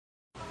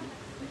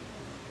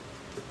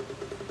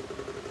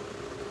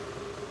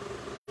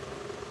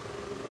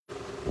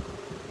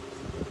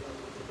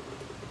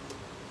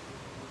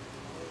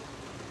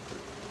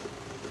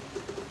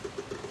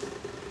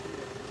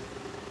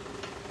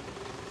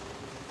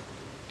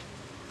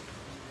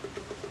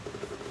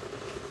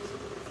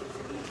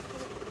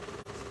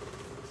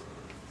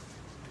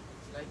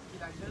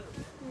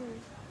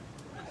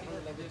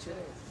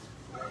ছেড়ে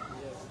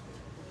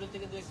উপরে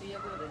থেকে দু একটা ইয়া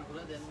করে দেন,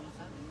 ঘুরে দেন,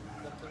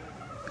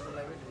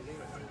 লাইভে ঢুকে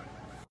গেছে।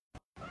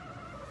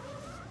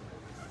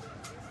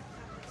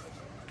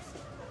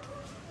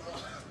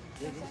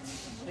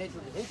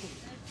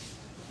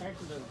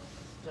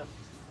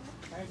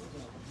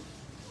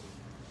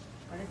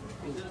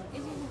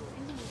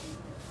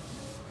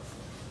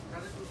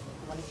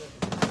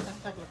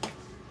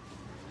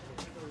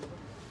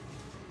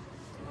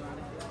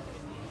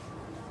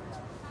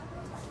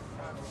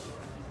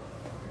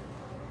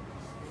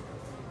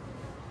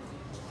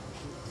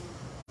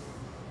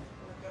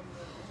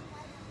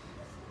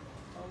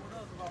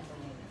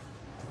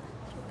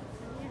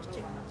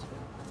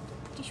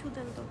 টিস্যু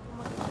দেন তো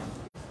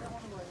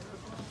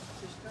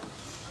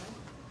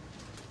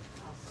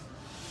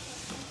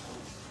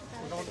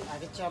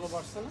আগের চেয়ে আলো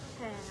বাড়ছে না?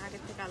 হ্যাঁ,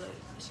 আগের থেকে আলো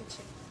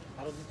এসেছে।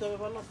 আরো দিতে হবে,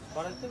 ভালো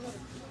বাড়াইতে পারে,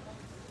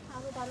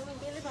 আলো বাড়ানো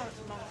গেলে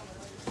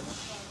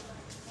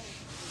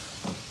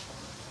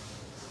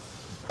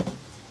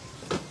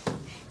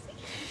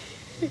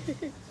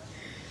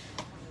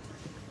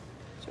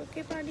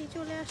চোখে পানি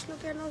চলে আসলো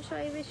কেন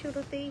সাহেবের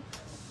শুরুতেই?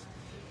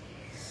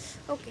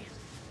 ওকে,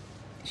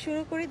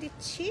 শুরু করে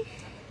দিচ্ছি।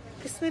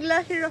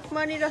 বিসমিল্লাহির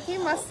রহমানির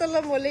রহিম।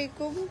 আসসালামু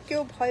আলাইকুম।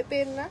 কেউ ভয়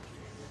পেন না,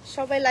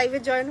 সবাই লাইভে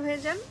জয়েন হয়ে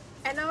যান।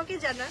 এন্ড আমাকে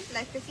জানান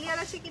লাইভটা ক্লিয়ার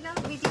আছে কিনা,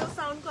 ভিডিও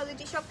সাউন্ড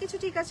কোয়ালিটি সবকিছু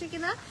ঠিক আছে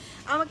কিনা,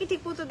 আমাকে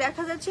ঠিকমতো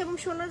দেখা যাচ্ছে এবং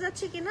শোনা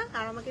যাচ্ছে কিনা,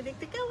 আর আমাকে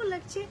দেখতে কেমন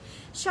লাগছে।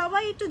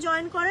 সবাই একটু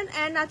জয়েন করেন।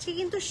 এন্ড আজকে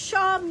কিন্তু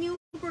সব নিউ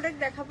প্রোডাক্ট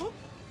দেখাবো।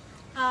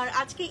 আর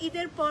আজকে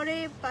ঈদের পরে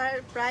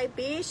প্রায়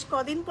বেশ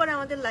কদিন পরে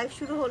আমাদের লাইভ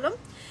শুরু হলো,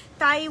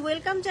 তাই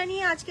ওয়েলকাম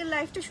জানিয়ে আজকের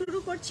লাইভটা শুরু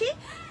করছি।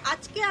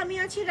 আজকে আমি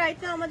আছি রাইট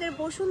নাও আমাদের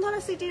বসুন্ধরা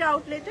সিটির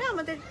আউটলেটে।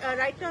 আমাদের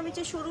রাইট নাও আমি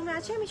যে শোরুমে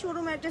আছি, আমি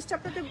শোরুম অ্যাড্রেসটা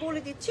আপনাদের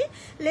বলে দিচ্ছি।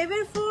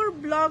 Level 4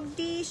 block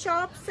D,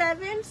 shop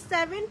 7,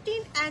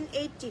 17 and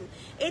 18।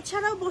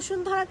 এছাড়াও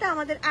বসুন্ধরাতে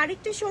আমাদের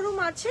আরেকটি শোরুম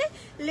আছে,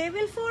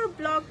 level 4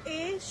 block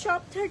A,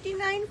 shop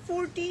 39,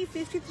 40,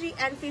 53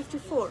 and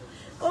 54।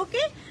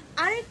 ওকে,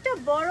 আরেকটা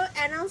বড়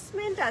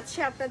অ্যানাউন্সমেন্ট আছে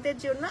আপনাদের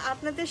জন্য।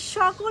 আপনাদের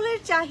সকলের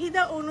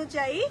চাহিদা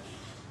অনুযায়ী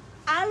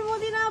আল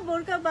মদিনা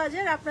বোরকা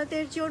বাজার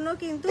আপনাদের জন্য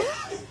কিন্তু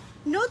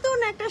নতুন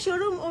একটা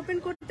শোরুম ওপেন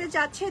করতে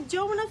যাচ্ছে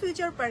যমুনা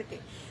ফিউচার পার্কে।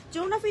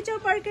 যমুনা ফিউচার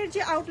পার্কের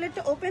যে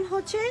আউটলেটটা ওপেন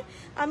হচ্ছে,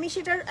 আমি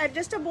সেটার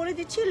অ্যাড্রেসটা বলে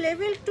দিচ্ছি।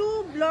 Level 2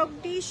 block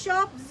D,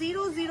 shop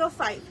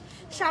 005।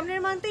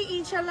 সামনের মান্থে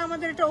ইনশাল্লাহ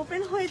আমাদের এটা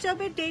ওপেন হয়ে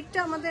যাবে। ডেটটা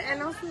আমাদের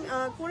অ্যানাউন্স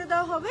করে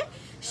দেওয়া হবে।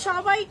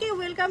 সবাইকে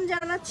ওয়েলকাম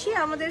জানাচ্ছি,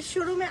 আমাদের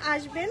শোরুমে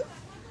আসবেন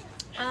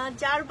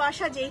যার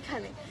বাসা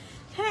যেইখানে।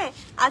 হ্যাঁ,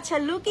 আচ্ছা,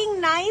 লুকিং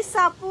নাইস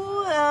আপু,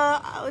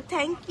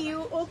 থ্যাংক ইউ।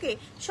 ওকে,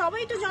 সবাই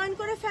একটু জয়েন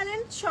করে ফেলেন,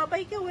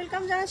 সবাইকে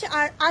ওয়েলকাম জানাচ্ছি।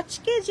 আর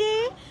আজকে যে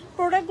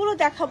প্রোডাক্টগুলো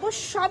দেখাবো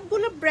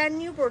সবগুলো ব্র্যান্ড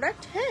নিউ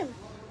প্রোডাক্ট। হ্যাঁ,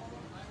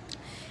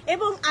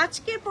 এবং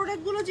আজকের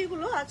প্রোডাক্টগুলো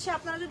যেগুলো আছে,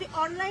 আপনারা যদি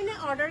অনলাইনে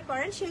অর্ডার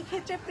করেন সেই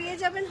ক্ষেত্রে পেয়ে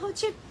যাবেন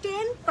হচ্ছে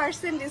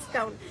 10%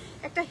 ডিসকাউন্ট।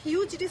 একটা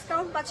হিউজ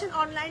ডিসকাউন্ট পাচ্ছেন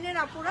অনলাইনের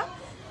আপুরা।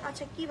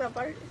 আচ্ছা, কি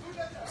ব্যাপার,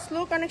 স্লো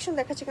কানেকশন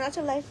দেখাচ্ছে কেন?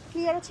 আচ্ছা, লাইভ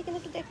ক্লিয়ার আছে কিনা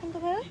একটু দেখুন তো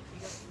ভাইয়া।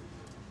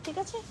 ঠিক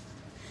আছে,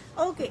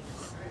 ওকে।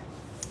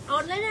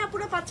 অনলাইনে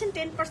আপনারা পাচ্ছেন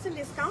 10%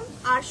 ডিসকাউন্ট।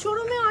 আর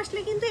শোরুমে আসলে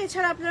কিন্তু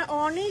এছাড়া আপনারা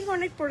অনেক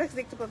অনেক প্রোডাক্ট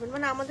দেখতে পাবেন।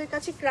 মানে আমাদের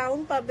কাছে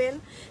ক্রাউন পাবেন,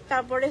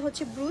 তারপরে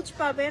হচ্ছে ব্রুচ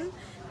পাবেন,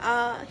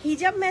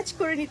 হিজাব ম্যাচ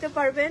করে নিতে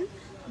পারবেন,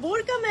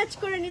 বোরকা ম্যাচ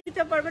করে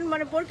নিতে পারবেন,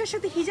 মানে বোরকার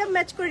সাথে হিজাব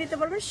ম্যাচ করে নিতে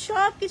পারবেন।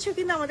 সব কিছু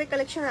কিন্তু আমাদের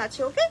কালেকশনে আছে।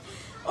 ওকে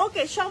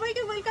ওকে,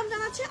 সবাইকে ওয়েলকাম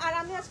জানাচ্ছি। আর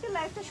আমি আজকে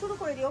লাইভটা শুরু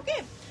করে দিই। ওকে,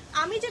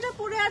 আমি যেটা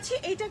পরে আছি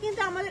এইটা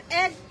কিন্তু আমাদের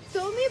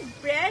একদমই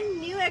ব্র্যান্ড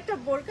নিউ একটা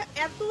বোরকা।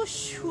 এত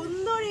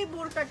সুন্দর এই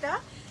বোরকাটা,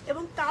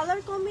 এবং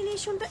কালার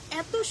কম্বিনেশনটা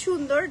এত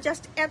সুন্দর,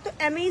 জাস্ট এত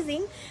অ্যামেজিং।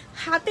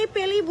 হাতে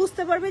পেলেই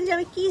বুঝতে পারবেন যে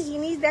আমি কি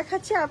জিনিস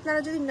দেখাচ্ছি। আপনারা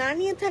যদি না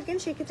নিয়ে থাকেন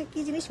সেক্ষেত্রে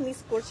কি জিনিস মিস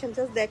করছেন।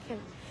 জাস্ট দেখেন,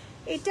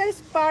 এটার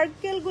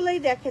স্পার্কেল গুলাই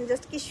দেখেন,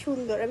 জাস্ট কি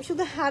সুন্দর। আমি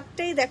শুধু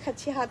হাতটাই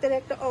দেখাচ্ছি, হাতের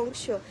একটা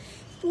অংশ।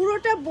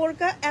 পুরোটা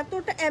বোরকা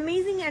এতটা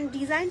অ্যামেজিং অ্যান্ড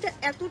ডিজাইনটা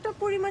এতটা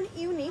পরিমাণ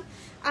ইউনিক।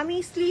 আমি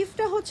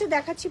স্লিভটা হচ্ছে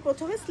দেখাচ্ছি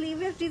প্রথমে।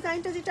 স্লিভের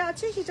ডিজাইনটা যেটা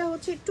আছে সেটা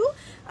হচ্ছে একটু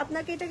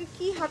আপনাকে, এটাকে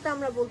কি হাতা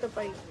আমরা বলতে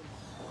পারি,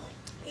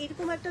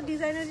 এরকম একটা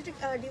ডিজাইনের,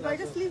 যেটা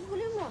ডিভাইডার স্লিভ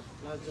বলি আমরা,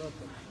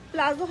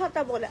 প্লাজো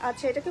হাতা বলে।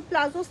 আচ্ছা, এটাকে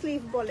প্লাজো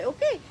স্লিভ বলে।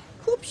 ওকে,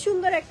 খুব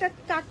সুন্দর একটা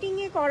কাটিং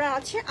এ করা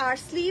আছে। আর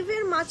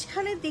স্লিভের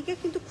মাঝখানের দিকে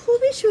কিন্তু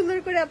খুবই সুন্দর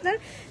করে আপনার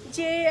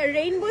যে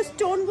রেইনবো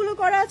স্টোন গুলো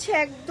করা আছে,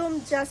 একদম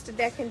জাস্ট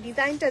দেখেন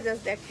ডিজাইনটা,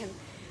 জাস্ট দেখেন,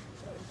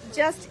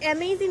 জাস্ট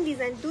অ্যামেজিং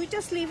ডিজাইন। দুইটা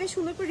স্লিভে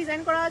সুন্দর করে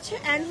ডিজাইন করা আছে।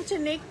 অ্যান্ড হচ্ছে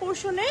নেক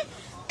পোর্শনে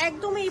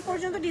একদম এই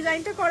পর্যন্ত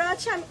ডিজাইনটা করা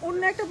আছে। আমি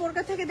অন্য একটা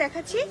বোরকা থেকে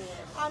দেখাচ্ছি।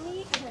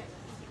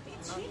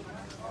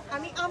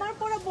 আমি আমার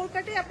পরা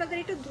বোরকাটাই আপনাদের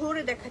একটু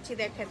ধরে দেখাচ্ছি।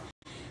 দেখেন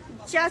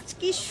জাস্ট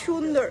কি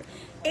সুন্দর।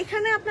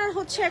 এখানে আপনার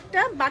হচ্ছে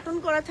একটা বাটন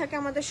করা থাকে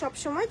আমাদের সব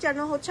সময়, যেন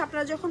হচ্ছে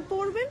আপনারা যখন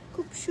পরবেন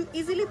খুব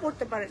ইজিলি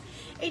পরতে পারেন।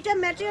 এটা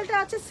ম্যাটেরিয়ালটা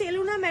আছে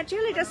সেলুনা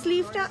ম্যাটেরিয়াল। এটা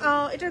স্লিভটা,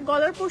 এটার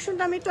গলার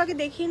পোর্শনটা আমি একটু আগে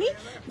দেখিয়ে নিই।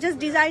 জাস্ট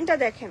ডিজাইনটা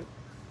দেখেন,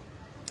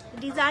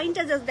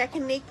 ডিজাইনটা জাস্ট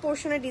দেখেন, নেক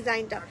পোর্শনের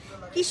ডিজাইনটা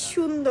কি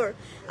সুন্দর।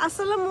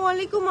 আসসালামু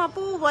আলাইকুম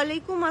আপু।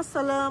 ওয়ালাইকুম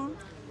আসসালাম।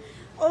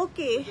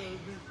 ওকে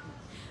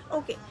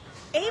ওকে,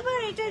 এইবার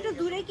এটা একটু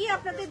দূরে গিয়ে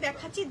আপনাদের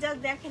দেখাচ্ছি, যা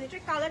দেখেন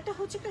এটার কালারটা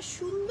হচ্ছে একটা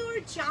সুন্দর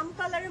জাম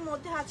কালারের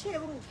মধ্যে আছে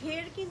এবং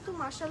ঘের কিন্তু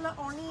মাশাআল্লাহ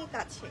অনেক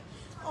আছে,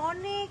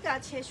 অনেক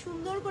আছে,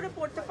 সুন্দর করে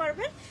পরতে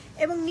পারবেন।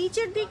 এবং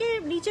নিচের দিকে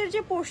নিচের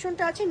যে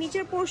পোর্শনটা আছে,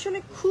 নিচের পোর্শনে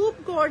খুব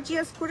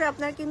গর্জিয়াস করে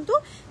আপনার কিন্তু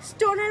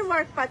স্টোনের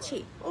ওয়ার্ক পাচ্ছি।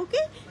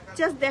 ওকে,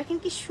 জাস্ট দেখেন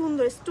কি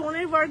সুন্দর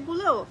স্টোনের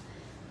ওয়ার্কগুলো,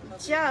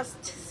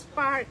 জাস্ট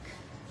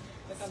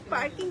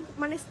স্পার্কিং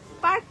মানে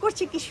স্পার্ক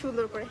করছে কি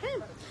সুন্দর করে। হ্যাঁ,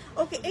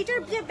 ওকে, এটার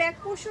যে ব্যাক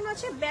পোর্শন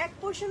আছে, ব্যাক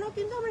পোর্শনও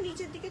কিন্তু আমরা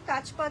নিচের দিকে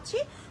কাজ পাচ্ছি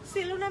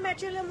সেলুনা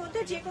ম্যাটেরিয়ালের মধ্যে।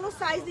 যে কোনো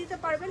সাইজ দিতে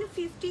পারবেন,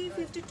 50,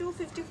 52,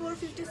 54,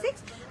 56।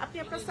 আপনি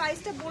আপনার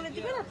সাইজটা বলে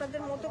দিবেন,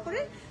 আপনাদের মতো করে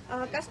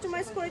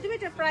কাস্টমাইজ করে দিবেন।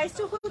 এটার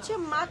প্রাইসটা হচ্ছে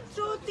মাত্র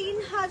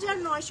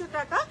 3900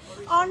 টাকা।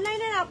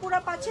 অনলাইনের আপুরা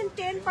পাচ্ছেন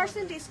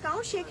 10%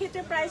 ডিসকাউন্ট,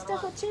 সেক্ষেত্রে প্রাইসটা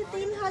হচ্ছে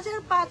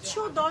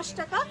 3510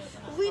 টাকা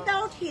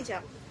উইদাউট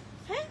হিজাব।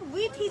 হ্যাঁ,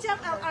 উইথ হিজাব।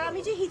 আর আমি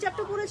যে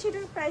হিজাবটা পরেছি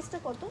এটার প্রাইসটা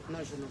কত?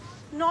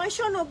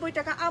 990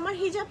 টাকা। আমার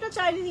হিজাবটা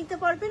চাইলে নিতে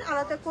পারবেন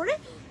আলাদা করে।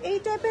 এই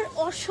টাইপের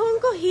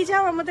অসংখ্য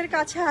হিজাব আমাদের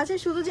কাছে আছে,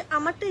 শুধু যে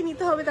আমারটাই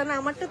নিতে হবে তা না,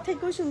 আমারটার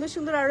থেকেও সুন্দর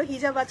সুন্দর আরো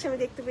হিজাব আছে আমি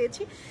দেখতে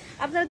পেয়েছি।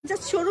 আপনারা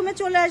জাস্ট শোরুমে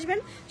চলে আসবেন,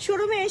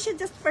 শোরুমে এসে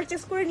জাস্ট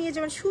পারচেস করে নিয়ে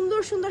যাবেন। সুন্দর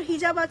সুন্দর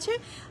হিজাব আছে।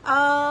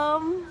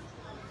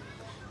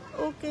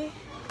 ওকে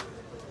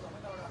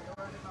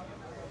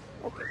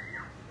ওকে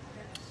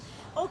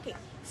ওকে,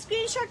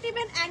 স্ক্রিনশট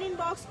নেবেন এন্ড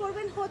ইনবক্স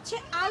করবেন হচ্ছে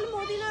আল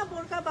মদিনা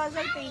বোরকা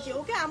বাজার পেজে।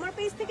 ওকে, আমার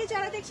পেজ থেকে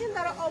যারা দেখছেন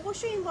তারা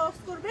অবশ্যই ইনবক্স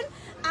করবেন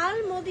আল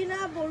মদিনা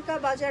বোরকা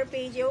বাজার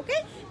পেজে। ওকে,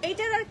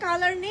 এটার আর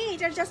কালার নেই,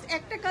 এটার জাস্ট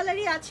একটা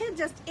কালারই আছে,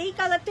 জাস্ট এই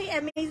কালারটাই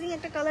অ্যামেজিং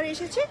একটা কালার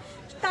এসেছে,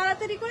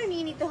 তাড়াতাড়ি করে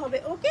নিয়ে নিতে হবে।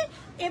 ওকে,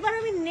 এবার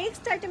আমি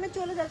নেক্সট আইটেমে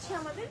চলে যাচ্ছি।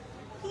 আমাদের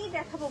কি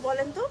দেখাবো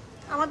বলেন তো?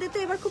 আমাদের তো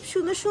এবার খুব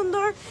সুন্দর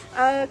সুন্দর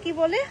কি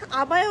বলে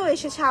আবায়াও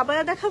এসেছে,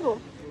 আবায়া দেখাবো।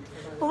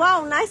 ওয়াও,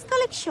 নাইস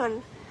কালেকশন,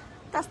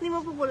 তাসনিম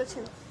আপু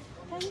বলেছেন।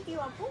 থ্যাংক ইউ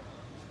আপু।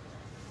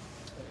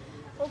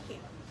 ওকে,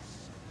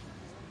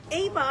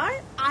 এইবার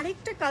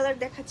আরেকটা কালার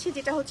দেখাচ্ছি,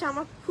 যেটা হচ্ছে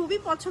আমার খুবই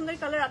পছন্দের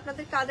কালার।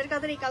 আপনাদের কাদের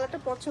কাদের এই কালারটা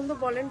পছন্দ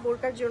বলেন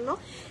বোরকার জন্য?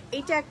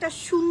 এটা একটা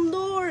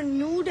সুন্দর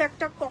নুড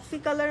একটা কফি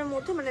কালারের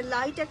মধ্যে, মানে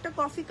লাইট একটা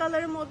কফি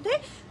কালারের মধ্যে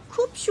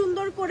খুব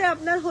সুন্দর করে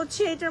আপনার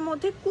হচ্ছে এটার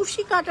মধ্যে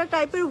কুশি কাটা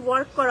টাইপের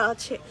ওয়ার্ক করা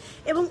আছে।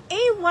 এবং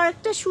এই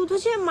ওয়ার্কটা শুধু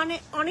যে মানে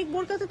অনেক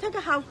বোরকাতে থাকে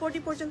হাফ বডি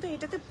পর্যন্ত,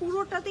 এটাতে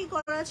পুরোটাতেই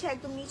করা আছে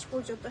একদম নিচ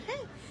পর্যন্ত।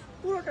 হ্যাঁ,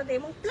 পুরোটাতে।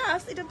 এবং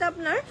প্লাস এটাতে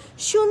আপনার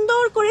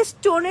সুন্দর করে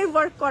স্টোনের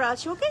ওয়ার্ক করা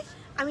আছে। ওকে,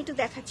 আমি একটু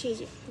দেখাচ্ছি, এই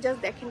যে জাস্ট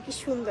দেখেন কি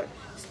সুন্দর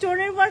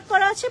স্টোনের ওয়ার্ক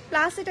করা আছে।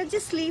 প্লাস এটার যে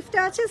স্লিভটা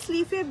আছে,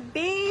 স্লিভে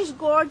বেশ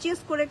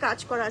গর্জিয়াস করে কাজ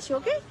করা আছে।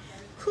 ওকে,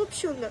 খুব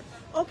সুন্দর।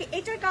 ওকে,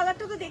 এটার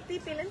কালারটা তো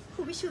দেখতেই পেলেন,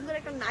 খুবই সুন্দর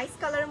একটা নাইস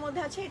কালারের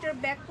মধ্যে আছে। এটার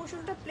ব্যাক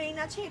পোর্শনটা প্লেন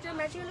আছে। এটার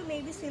ম্যাটেরিয়াল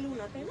মেবি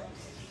সেলুনা, তাই না?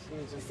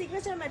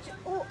 Signature material.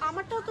 ও,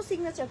 আমারটাও তো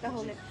সিগনেচার,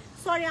 তাহলে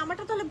সরি,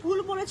 আমারটা তাহলে ভুল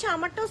বলেছে।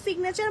 আমারটাও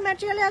সিগনেচার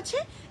ম্যাটেরিয়ালে আছে,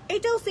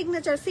 এটাও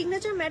সিগনেচার।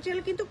 সিগনেচার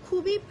ম্যাটেরিয়াল কিন্তু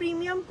খুবই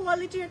প্রিমিয়াম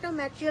কোয়ালিটির একটা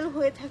ম্যাটেরিয়াল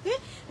হয়ে থাকে।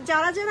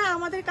 যারা যারা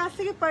আমাদের কাছ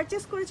থেকে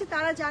পারচেস করেছে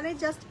তারা জানে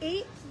জাস্ট এই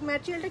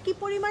ম্যাটেরিয়ালটা কি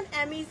পরিমাণ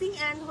অ্যামেজিং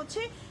অ্যান্ড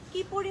হচ্ছে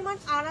কি পরিমাণ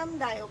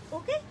আরামদায়ক।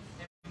 ওকে,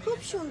 খুব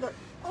সুন্দর।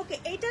 ওকে,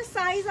 এইটার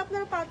সাইজ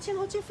আপনারা পাচ্ছেন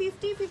হচ্ছে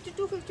 50,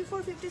 52,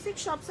 54, 56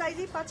 সব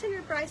সাইজেই পাচ্ছেন।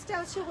 এর প্রাইসটা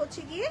আছে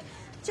হচ্ছে গিয়ে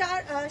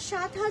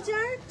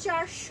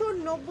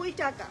 7490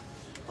 টাকা।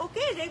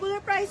 ওকে,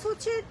 রেগুলার প্রাইস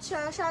হচ্ছে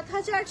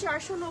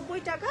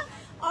 7490 টাকা।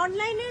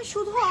 অনলাইনে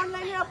শুধু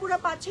অনলাইনে আপুরা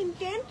পাচ্ছেন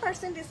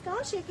 10%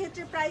 ডিসকাউন্ট,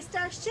 সেক্ষেত্রে প্রাইসটা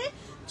আসছে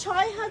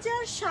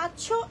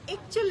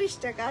 6741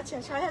 টাকা। আচ্ছা,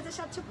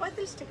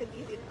 6745 টাকা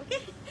দিয়ে দিন। ওকে,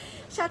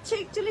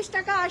 741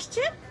 টাকা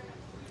আসছে।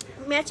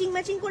 ম্যাচিং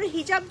ম্যাচিং করে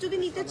হিজাব যদি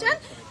নিতে চান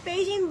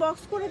পেজ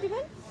ইনবক্স করে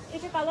দিবেন।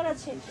 এটা কালার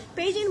আছে,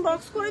 পেজ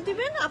ইনবক্স করে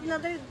দিবেন,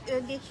 আপনাদের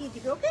দেখিয়ে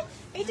দিবে। ওকে,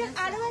 এটা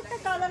আরো একটা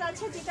কালার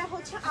আছে যেটা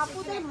হচ্ছে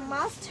আপুদের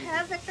মাস্ট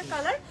হ্যাভ একটা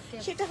কালার,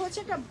 সেটা হচ্ছে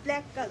একটা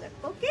ব্ল্যাক কালার।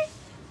 ওকে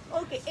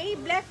ওকে, এই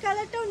ব্ল্যাক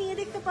কালারটাও নিয়ে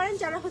দেখতে পারেন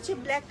যারা হচ্ছে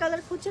ব্ল্যাক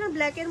কালার খুঁজছেন।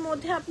 ব্ল্যাকের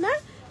মধ্যে আপনার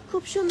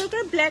খুব সুন্দর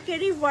করে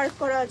ব্ল্যাকেরই ওয়ার্ক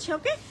করা আছে।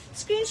 ওকে,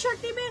 স্ক্রিনশট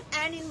নেবেন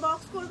এন্ড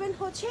ইনবক্স করবেন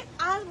হচ্ছে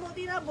আল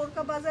মদিনা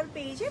বোরকা বাজার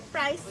পেজে।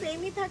 প্রাইস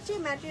সেমই থাকছে,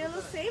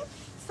 ম্যাটেরিয়ালও সেম,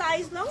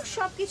 সাইজ লং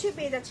সবকিছু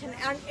পেয়ে যাচ্ছেন।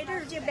 আর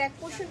এটার যে ব্যাক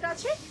পোর্শনটা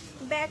আছে,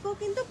 ব্যাকও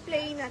কিন্তু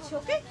প্লেন আছে।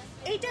 ওকে,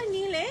 এইটা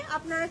নিলে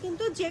আপনারা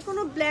কিন্তু যে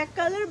কোনো ব্ল্যাক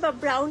কালার বা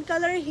ব্রাউন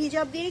কালারের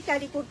হিজাব দিয়ে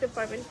ক্যারি করতে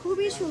পারবেন।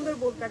 খুবই সুন্দর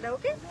বোরকাটা।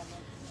 ওকে,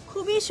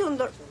 খুবই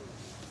সুন্দর।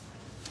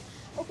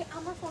 ওকে,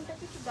 আমার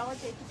ফোনটাকে একটু দেওয়া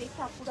যায়, একটু দেখি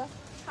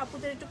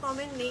আপুদের একটু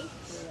কমেন্ট নেই।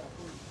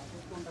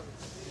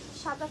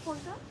 সাদা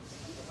ফোনটা,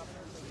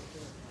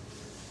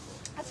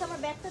 আচ্ছা আমার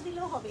ব্যাগটা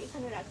দিলেও হবে,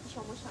 এখানে রাখি,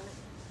 সমস্যা নেই।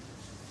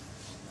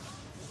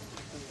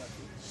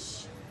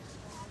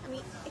 আমি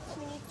 1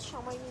 মিনিট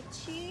সময়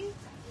নিচ্ছি।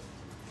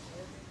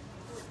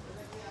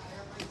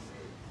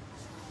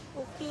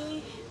 ওকে,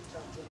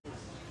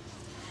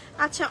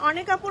 আচ্ছা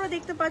অনেক আপুরা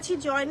দেখতে পাচ্ছি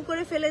জয়েন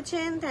করে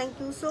ফেলেছেন। Thank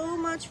you so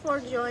much for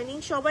joining.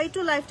 সবাই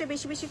একটু লাইভটা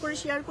বেশি বেশি করে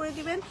শেয়ার করে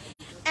দিবেন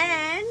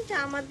অ্যান্ড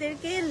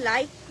আমাদেরকে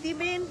লাইক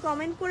দিবেন,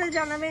 কমেন্ট করে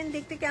জানাবেন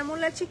দেখতে কেমন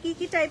লাগছে, কি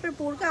কি টাইপের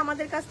বোরকা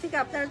আমাদের কাছ থেকে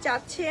আপনারা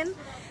চাচ্ছেন।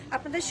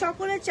 আপনাদের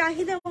সকলের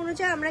চাহিদা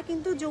অনুযায়ী আমরা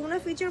কিন্তু যমুনা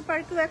ফিউচার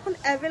পার্কেও এখন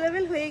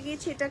অ্যাভেলেবেল হয়ে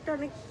গিয়েছি। এটা একটা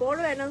অনেক বড়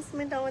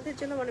অ্যানাউন্সমেন্ট আমাদের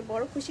জন্য, মানে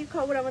বড় খুশির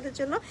খবর আমাদের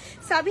জন্য।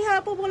 সাবিহা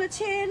আপু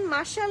বলেছেন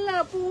মাশাআল্লাহ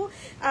আপু,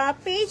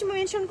 পেজ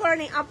মেনশন করা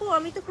নেই আপু,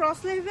 আমি তো ক্রস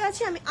লাইভে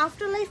আছি, আমি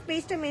আফটার লাইফ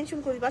পেজটা মেনশন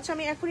করি। আচ্ছা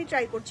আমি এখনই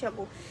ট্রাই করছি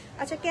আপু।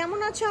 আচ্ছা কেমন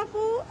আছো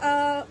আপু?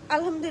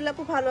 আলহামদুলিল্লাহ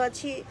আপু ভালো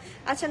আছি।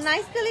 আচ্ছা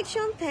নাইস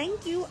কালেকশন, থ্যাংক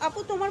ইউ আপু।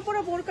 তোমার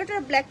পরা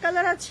বোরকাটার ব্ল্যাক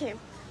কালার আছে?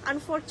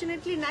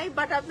 আনফরচুনেটলি নাই,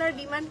 বাট আপনারা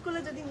ডিমান্ড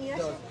করলে যদি নিয়ে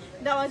আসে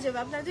দেওয়া যাবে।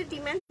 আপনারা যদি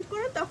ডিমান্ড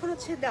করেন তখন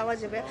হচ্ছে দেওয়া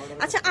যাবে।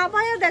 আচ্ছা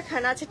আবায়া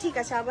দেখান। আচ্ছা ঠিক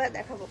আছে আবায়া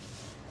দেখাবো,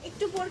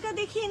 একটু বোরকা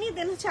দেখিয়ে নি,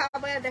 দেন হচ্ছে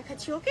আবায়া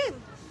দেখাচ্ছি। ওকে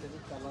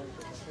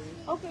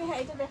ওকে, হ্যাঁ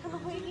এটা দেখানো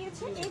হয়ে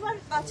গিয়েছে এবার।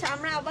 আচ্ছা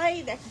আমরা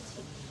আবায়াই দেখাচ্ছি।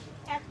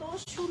 এত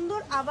সুন্দর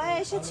আবায়া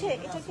এসেছে,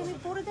 এটাকে আমি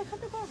পরে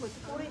দেখাতে পারবো?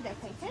 পরেই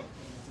দেখাই। হ্যাঁ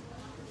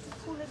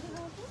খুলে দিন,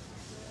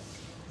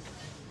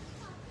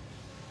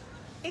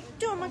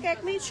 একটু আমাকে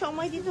 1 মিনিট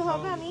সময় দিতে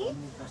হবে। আমি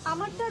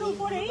আমারটার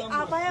উপরেই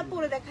আবায়া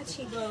পরে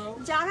দেখাচ্ছি।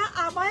 যারা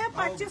আবায়া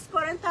পারচেস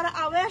করেন তারা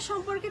আবায়া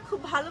সম্পর্কে খুব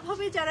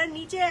ভালোভাবে, যারা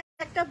নিচে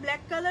একটা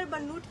ব্ল্যাক কালার বা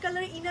নুট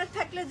কালার ইনার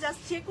থাকলে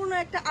জাস্ট যে কোনো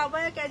একটা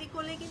আবায়া ক্যারি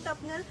করলে কিন্তু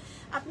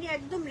আপনি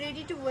একদম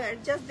রেডি টু ওয়্যার।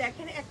 জাস্ট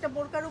দেখেন একটা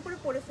বোরকার উপরে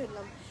পরে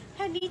ফেললাম।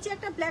 হ্যাঁ নিচে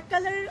একটা ব্ল্যাক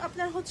কালারের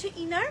আপনার হচ্ছে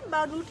ইনার বা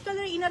নুট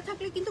কালারের ইনার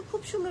থাকলে কিন্তু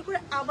খুব সুন্দর করে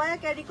আবায়া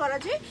ক্যারি করা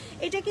যায়।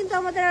 এটা কিন্তু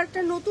আমাদের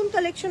একটা নতুন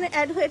কালেকশনে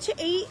অ্যাড হয়েছে।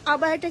 এই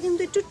আবায়াটা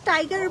কিন্তু একটু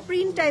টাইগার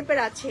প্রিন্ট টাইপের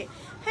আছে।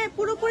 হ্যাঁ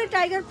পুরোপুরি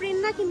টাইগার প্রিন্ট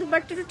না, কিন্তু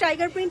বাট একটু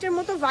টাইগার প্রিন্টের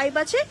মতো ভাইব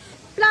আছে।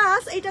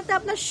 প্লাস এটাতে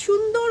আপনার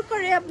সুন্দর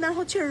করে আপনার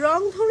হচ্ছে রং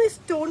ধরে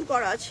স্টোন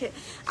করা আছে।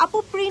 আপু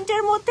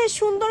প্রিন্টের মধ্যে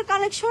সুন্দর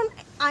কালেকশন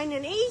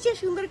আইনেন, এই যে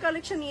সুন্দর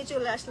কালেকশন নিয়ে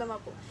চলে আসলাম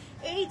আপু।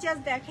 এই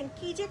জাস্ট দেখেন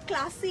কি যে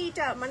ক্লাসি,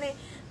 এটা মানে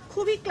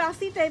খুবই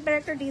ক্লাসি টাইপের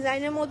একটা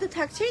ডিজাইনের মধ্যে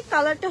থাকছে।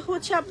 কালারটা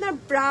হচ্ছে আপনার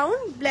ব্রাউন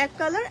ব্ল্যাক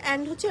কালার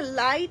অ্যান্ড হচ্ছে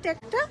লাইট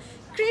একটা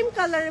ক্রিম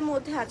কালারের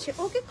মধ্যে আছে।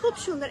 ওকে খুব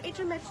সুন্দর।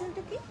 এটার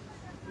ম্যাটেরিয়ালটা কি?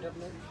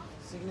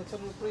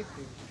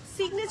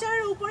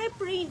 সিগনেচারের উপরে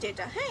প্রিন্ট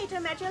এটা। হ্যাঁ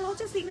এটার ম্যাটেরিয়াল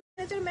হচ্ছে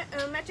সিগনেচার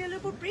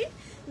ম্যাটেরিয়ালের উপর প্রিন্ট।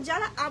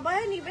 যারা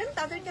আবায়া নেবেন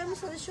তাদেরকে আমি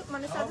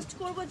সাজেস্ট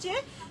করবো যে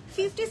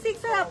 56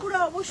 এর আপুরা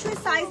অবশ্যই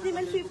সাইজ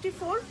দিবেন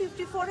 54,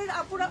 54 এর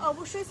আপুরা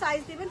অবশ্যই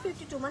সাইজ দিবেন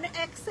 52, মানে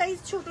এক সাইজ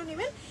ছোট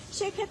নেবেন।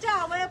 সেক্ষেত্রে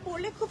আবায়া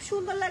পরলে খুব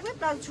সুন্দর লাগবে,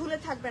 প্লাস ঝুলে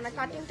থাকবে না।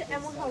 কাটিংটা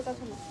এমন হালকা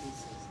থাকবে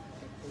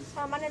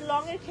মানে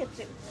লং এর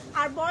ক্ষেত্রে।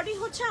 আর বডি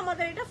হচ্ছে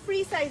আমাদের এটা ফ্রি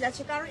সাইজ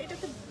আছে, কারণ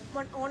এটাতে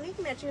অনেক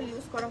ম্যাটেরিয়াল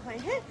ইউজ করা হয়।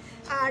 হ্যাঁ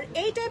আর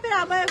এই টাইপের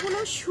আবায়াগুলো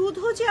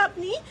শুধু যে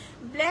আপনি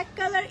ব্ল্যাক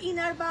কালার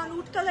ইনার বা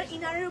নুট কালার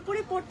ইনারের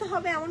উপরে পরতে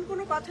হবে এমন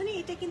কোনো কথা নেই।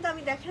 এটা কিন্তু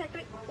আমি দেখেন একটা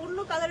অন্য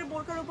কালারের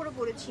বোরকার উপরে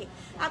পরেছি।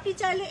 আপনি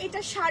চাইলে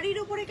এটা শাড়ির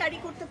উপরে ক্যারি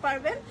করতে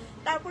পারবেন,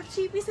 তারপর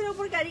 3 পিসের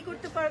উপর ক্যারি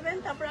করতে পারবেন,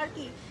 তারপর আর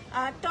কি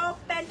টপ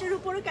প্যান্টের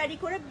উপরে ক্যারি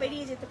করে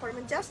বেরিয়ে যেতে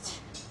পারবেন। জাস্ট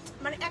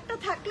মানে একটা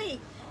থাকলেই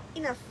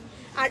ইনাফ।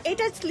 আর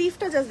এটা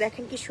স্লিভটা জাস্ট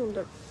দেখেন কি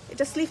সুন্দর।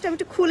 এটা স্লিভটা আমি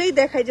একটু খুলেই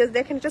দেখাই, জাস্ট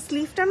দেখেন এটা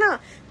স্লিভটা না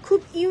খুব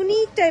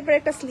ইউনিক টাইপের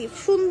একটা স্লিভ,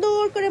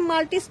 সুন্দর করে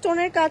মাল্টি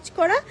স্টোনের কাজ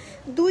করা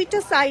দুইটা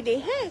সাইডে।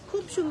 হ্যাঁ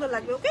খুব সুন্দর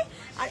লাগবে। ওকে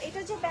আর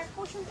এটা যে ব্যাক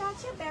পোর্শনটা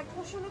আছে, ব্যাক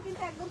পোর্শনও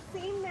কিন্তু একদম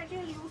সেম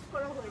ম্যাটেরিয়াল ইউজ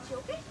করা হয়েছে।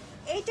 ওকে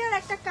এইটার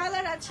একটা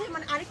কালার আছে,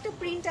 মানে আরেকটা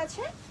প্রিন্ট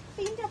আছে,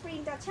 3টা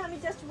প্রিন্ট আছে। আমি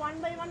জাস্ট 1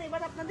 বাই 1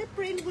 এবার আপনাদের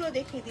প্রিন্টগুলো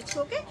দেখিয়ে দিচ্ছি।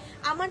 ওকে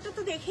আমারটা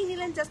তো দেখিয়ে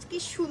নিলেন জাস্ট কি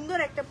সুন্দর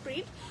একটা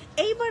প্রিন্ট।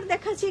 এইবার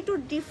দেখাচ্ছি একটু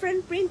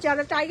ডিফারেন্ট প্রিন্ট।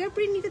 যারা টাইগার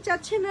প্রিন্ট নিতে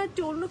চাচ্ছেন না,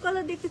 একটু অন্য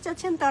কালার দেখতে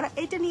চাচ্ছেন, তারা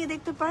এটা নিয়ে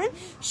দেখতে পারেন।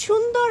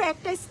 সুন্দর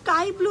একটা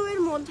স্কাই ব্লু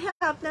এর মধ্যে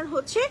আপনার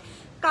হচ্ছে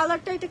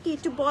কালারটা, এটা কি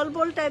একটু বল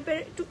বল টাইপের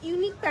একটু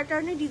ইউনিক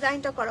প্যাটার্নের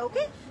ডিজাইনটা করা।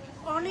 ওকে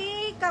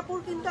অনেক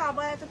কাপড় কিন্তু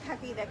আবায়াতে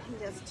থাকেই, দেখেন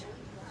জাস্ট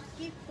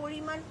কি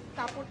পরিমাণ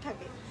কাপড়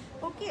থাকে।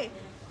 ওকে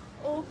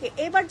ওকে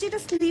এবার যেটা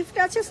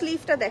স্লিভটা আছে,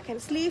 স্লিভটা দেখেন,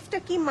 স্লিভটা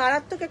কি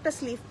মারাত্মক একটা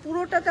স্লিভ।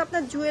 পুরোটাতে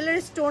আপনার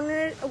জুয়েলারি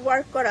স্টোনের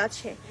ওয়ার্ক করা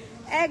আছে,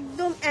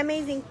 একদম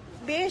অ্যামেজিং,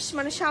 বেশ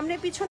মানে সামনে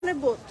পিছনে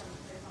বোথ।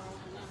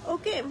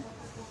 ওকে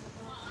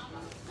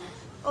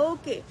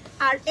ওকে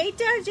আর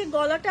এইটার যে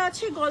গলাটা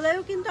আছে,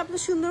 গলায়ও কিন্তু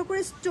আপনার সুন্দর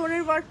করে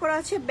স্টোনের ওয়ার্ক করা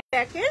আছে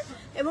ব্যাকের,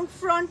 এবং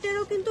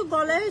ফ্রন্টেরও কিন্তু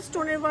গলায়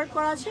স্টোনের ওয়ার্ক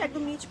করা আছে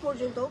একদম নিচ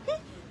পর্যন্ত। ওকে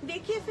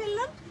দেখিয়ে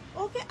ফেললাম।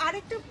 ওকে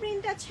আরেকটা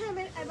প্রিন্ট আছে,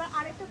 আমি এবার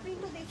আরেকটা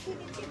প্রিন্টও দেখিয়ে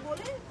দিচ্ছি,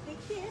 বলে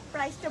দেখিয়ে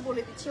প্রাইসটা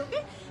বলে দিচ্ছি। ওকে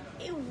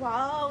এই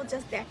ওয়াও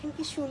জাস্ট দেখেন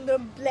কি সুন্দর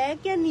ব্ল্যাক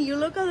অ্যান্ড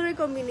ইয়েলো কালারের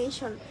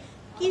কম্বিনেশন,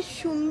 কি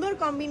সুন্দর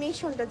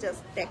কম্বিনেশনটা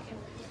জাস্ট দেখেন,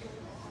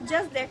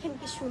 জাস্ট দেখেন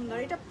কি সুন্দর।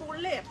 এটা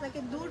পরলে আপনাকে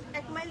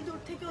 1 মাইল দূর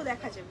থেকেও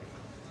দেখা যাবে,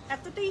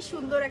 এতটাই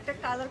সুন্দর একটা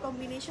কালার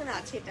কম্বিনেশন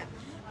আছে, এটা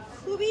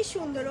খুবই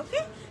সুন্দর। ওকে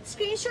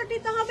স্ক্রিনশট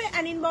নিতে হবে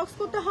এন্ড ইনবক্স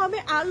করতে হবে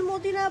আল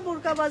মদিনা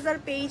বোরকা বাজার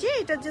পেজে।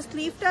 এটা যে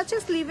স্লিভটা আছে,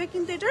 স্লিভে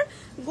কিন্তু এটার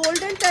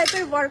গোল্ডেন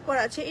টাইপের ওয়ার্ক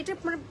করা আছে। এটা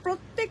মানে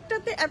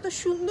প্রত্যেকটাতে এত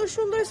সুন্দর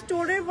সুন্দর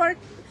স্টোনের ওয়ার্ক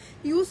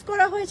ইউজ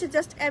করা হয়েছে,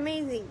 জাস্ট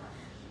অ্যামেজিং,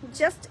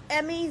 জাস্ট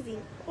অ্যামেজিং।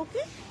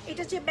 ওকে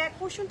এটা যে ব্যাক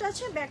পোর্শনটা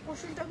আছে, ব্যাক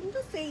পোর্শনটা কিন্তু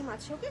সেম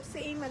আছে। ওকে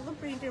সেম একদম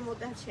প্রিন্টের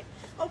মধ্যে আছে।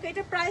 ওকে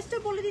এটা প্রাইসটা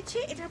বলে দিচ্ছি।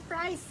 এটার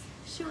প্রাইস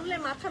শুনলে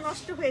মাথা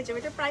নষ্ট হয়ে যাবে,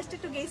 এটা প্রাইসটা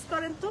একটু গেস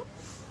করেন তো।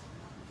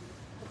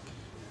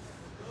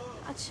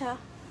 আচ্ছা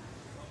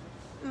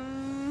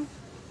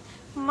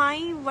মাই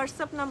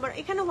হোয়াটসঅ্যাপ নাম্বার,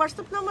 এখানে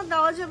হোয়াটসঅ্যাপ নাম্বার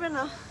দেওয়া যাবে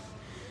না,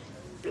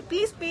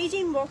 প্লিজ পেজে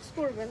ইনবক্স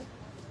করবেন।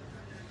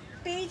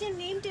 পেজের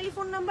নেম,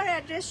 টেলিফোন নাম্বার,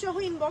 অ্যাড্রেস সহ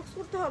ইনবক্স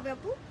করতে হবে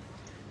আপু।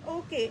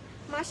 ওকে,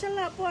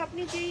 মাশাআল্লাহ আপু,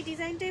 আপনি যেই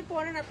ডিজাইনটাই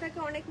পরেন আপনাকে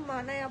অনেক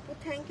মানায় আপু,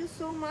 থ্যাংক ইউ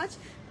সো মাচ।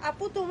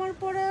 আপু তোমার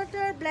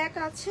পরাটার ব্ল্যাক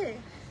আছে?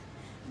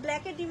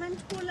 ব্ল্যাকের ডিমান্ড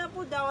করলে আপু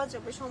দেওয়া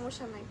যাবে,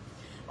 সমস্যা নাই।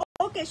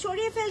 ওকে,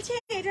 সরিয়ে ফেলছে।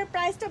 এটার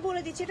প্রাইসটা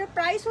বলে দিচ্ছি, এটার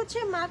প্রাইস হচ্ছে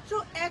মাত্র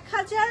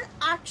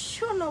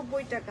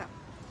 1890 টাকা।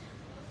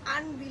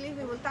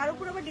 আনবিলিভেবল। তার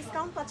উপর আবার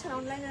ডিসকাউন্ট পাচ্ছেন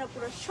অনলাইনের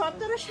আপুরা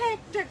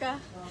 1701 টাকা।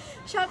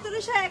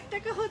 1701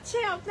 টাকা হচ্ছে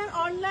আপনার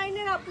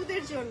অনলাইনের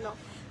আপুদের জন্য।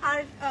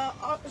 আর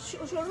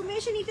শোরুমে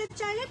এসে নিতে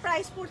চাইলে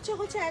প্রাইস পড়ছে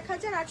হচ্ছে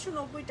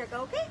 1890 টাকা।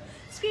 ওকে,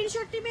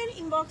 স্ক্রিনশট নেবেন,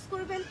 ইনবক্স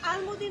করবেন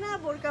আলমদিনা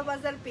বোরকা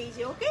বাজার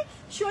পেজে। ওকে,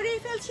 সরিয়ে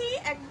ফেলছি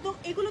একদম।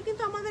 এগুলো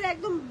কিন্তু আমাদের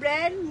একদম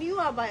ব্র্যান্ড নিউ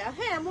আবায়া।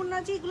 হ্যাঁ, এমন না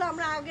যে এগুলো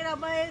আমরা আগের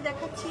আবায়ায়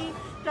দেখাচ্ছি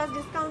প্লাস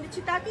ডিসকাউন্ট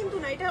দিচ্ছি, তা কিন্তু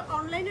না। এটা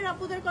অনলাইনের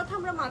আপুদের কথা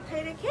আমরা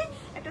মাথায় রেখে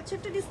একটা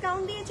ছোট্ট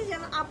ডিসকাউন্ট দিয়েছি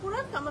যেন আপুরা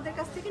আমাদের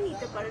কাছ থেকে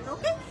নিতে পারেন।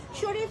 ওকে,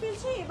 সরিয়ে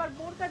ফেলছি। এবার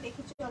বোরকা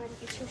দেখি, চলেন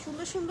কিছু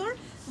সুন্দর সুন্দর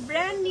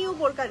ব্র্যান্ড নিউ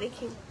বোরকা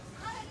দেখি।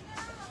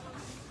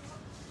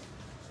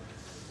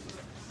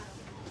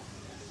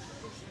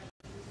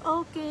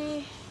 ওকে,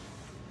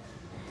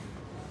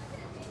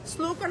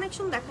 স্লো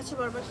কানেকশন দেখাচ্ছে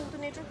বারবার, কিন্তু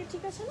নেটওয়ার্কে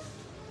ঠিক আছে না?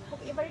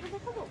 ওকে, এবার এটা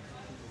দেখাবো।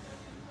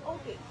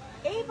 ওকে,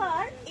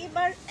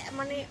 এবার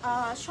মানে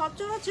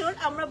সচরাচর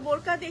আমরা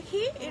বোরকা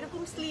দেখি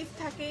এরকম স্লিভ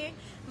থাকে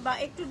বা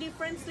একটু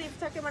ডিফারেন্ট স্লিভ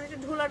থাকে, মানে একটু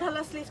ঢোলা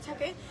ঢালা স্লিভ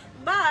থাকে।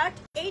 বাট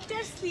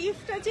এইটার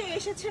স্লিভটা যে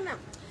এসেছে না,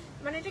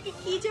 মানে এটাকে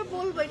কি যে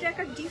বলবো, এটা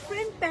একটা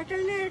ডিফারেন্ট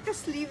প্যাটার্নের একটা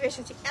স্লিভ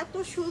এসেছে, এত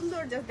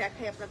সুন্দর। জাস্ট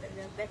দেখাই আপনাদের,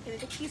 দেখেন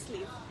এটা কি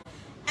স্লিভ,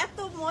 এত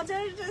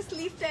মজার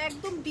স্লিভটা,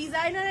 একদম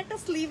ডিজাইনার একটা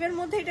স্লিভের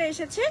মধ্যে এটা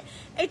এসেছে।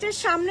 এটার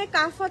সামনে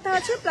কাফাতা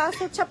আছে, প্লাস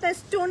হচ্ছে আপনার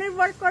স্টোনের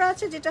ওয়ার্ক করা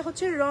আছে, যেটা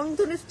হচ্ছে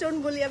রংধনু স্টোন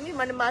বলি আমি,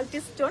 মানে মাল্টি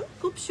স্টোন,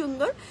 খুব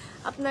সুন্দর।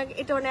 আপনার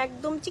এটা মানে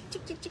একদম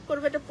চিকচিক চিকচিক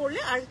করবে এটা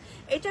পরলে। আর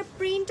এটার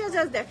প্রিন্টটা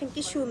জাস্ট দেখেন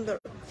কি সুন্দর।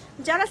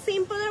 যারা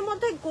সিম্পলের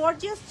মধ্যে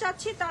গর্জিয়াস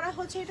চাচ্ছে তারা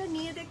হচ্ছে এটা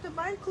নিয়ে দেখতে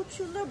পারেন, খুব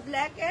সুন্দর।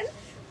 ব্ল্যাক এন্ড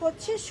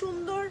হচ্ছে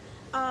সুন্দর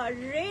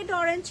রেড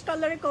অরেঞ্জ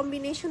কালারের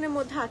কম্বিনেশনের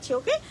মধ্যে আছে।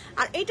 ওকে,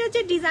 আর এটা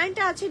যে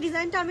ডিজাইনটা আছে,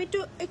 ডিজাইনটা আমি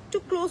একটু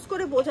ক্লোজ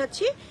করে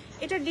বোঝাচ্ছি।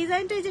 এটা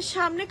ডিজাইনটা এই যে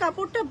সামনে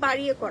কাপড়টা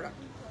বাড়িয়ে করা,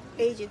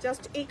 এই যে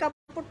জাস্ট এই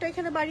কাপড়টা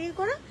এখানে বাড়িয়ে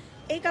করা,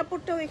 এই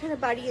কাপড়টাও এখানে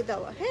বাড়িয়ে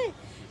দেওয়া। হ্যাঁ,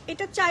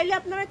 এটা চাইলে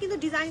আপনারা কিন্তু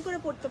ডিজাইন করে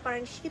পড়তে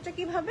পারেন। সেটা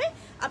কিভাবে,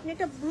 আপনি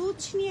একটা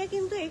ব্রুচ নিয়ে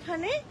কিন্তু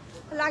এখানে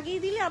লাগিয়ে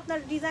দিলে আপনার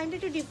ডিজাইনটা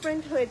একটু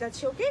ডিফারেন্ট হয়ে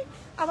যাচ্ছে। ওকে,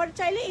 আবার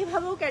চাইলে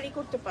এইভাবেও ক্যারি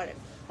করতে পারেন।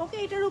 ওকে,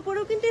 এটার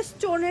উপরেও কিন্তু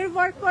স্টোনের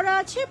ওয়ার্ক করা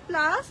আছে,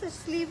 প্লাস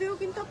স্লিভেও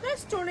কিন্তু আপনার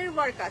স্টোনের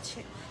ওয়ার্ক আছে।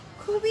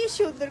 খুবই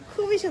সুন্দর,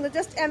 খুবই সুন্দর,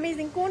 জাস্ট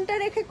অ্যামেজিং। কোনটা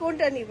রেখে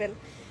কোনটা নেবেন,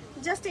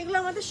 জাস্ট এগুলো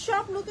আমাদের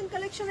সব নতুন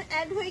কালেকশনে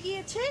অ্যাড হয়ে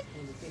গিয়েছে।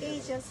 এই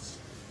জাস্ট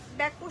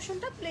ব্যাক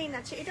পোর্শনটা প্লেন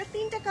আছে। এটা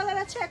তিনটা কালার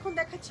আছে, এখন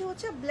দেখাচ্ছি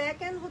হচ্ছে ব্ল্যাক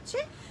এন্ড হচ্ছে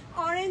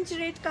অরেঞ্জ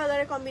রেড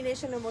কালারের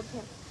কম্বিনেশনের মধ্যে।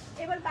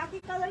 এবার বাকি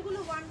কালারগুলো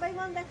ওয়ান বাই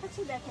ওয়ান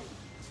দেখাচ্ছি। দেখেন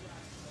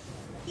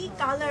কি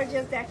কালার,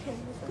 জাস্ট দেখেন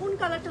কোন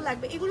কালারটা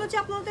লাগবে। এগুলো যে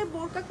আপনাদের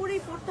বোরকা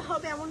করেই পড়তে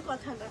হবে এমন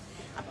কথা না,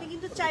 আপনি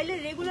কিন্তু চাইলে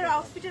রেগুলার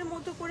আউটফিটের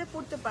মতো করে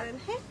পড়তে পারেন।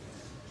 হ্যাঁ,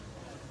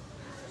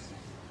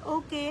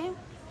 ওকে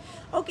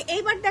ওকে,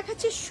 এইবার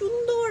দেখাচ্ছি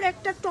সুন্দর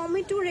একটা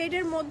টমেটো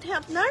রেডের মধ্যে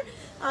আপনার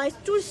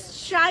একটু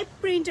স্ট্রাইপ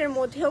প্রিন্টের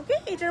মধ্যে। ওকে,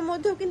 এটার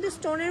মধ্যেও কিন্তু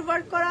স্টোনের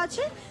ওয়ার্ক করা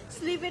আছে,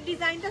 স্লিভের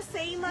ডিজাইনটা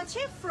সেম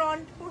আছে,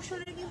 ফ্রন্ট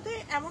পোর্শনে কিন্তু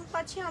এমন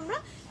পাচ্ছি আমরা,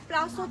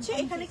 প্লাস হচ্ছে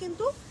এখানে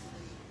কিন্তু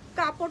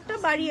কাপড়টা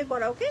বাড়িয়ে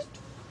করা। ওকে,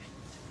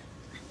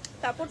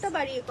 কাপড়টা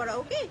বাড়িয়ে করা।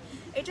 ওকে,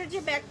 এটার যে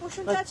ব্যাক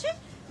পোর্শনটা আছে,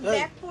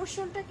 ব্যাক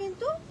পোর্শনটা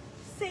কিন্তু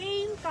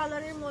সেম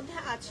কালারের মধ্যে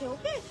আছে।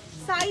 ওকে,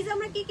 সাইজ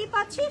আমরা কি কি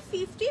পাচ্ছি,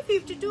 50,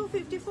 52,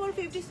 54,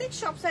 56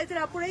 সব সাইজের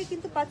আপুরাই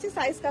কিন্তু পাচ্ছি,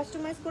 সাইজ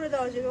কাস্টমাইজ করে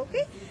দেওয়া যাবে।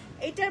 ওকে,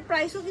 এটার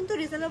প্রাইসও কিন্তু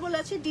রিজনেবল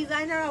আছে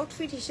ডিজাইনার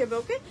আউটফিট হিসেবে।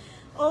 ওকে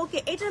ওকে,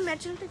 এটার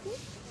ম্যাটেরিয়ালটা কি,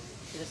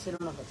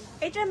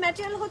 এটার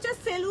ম্যাটেরিয়াল হচ্ছে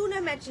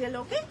সেলুনের ম্যাটেরিয়াল।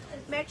 ওকে,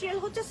 ম্যাটেরিয়াল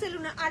হচ্ছে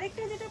সেলুনের।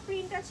 আরেকটা যেটা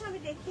প্রিন্ট আছে আমি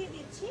দেখিয়ে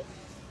দিচ্ছি।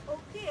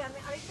 ওকে, আমি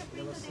আরেকটা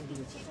প্রিন্ট দেখিয়ে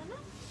দিচ্ছি, এটা না,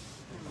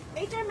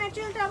 এইটার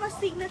ম্যাটেরিয়ালটা আবার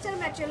সিগনেচার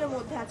ম্যাটেরিয়ালের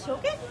মধ্যে আছে।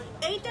 ওকে,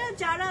 এইটা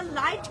যারা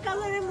লাইট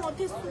কালারের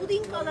মধ্যে,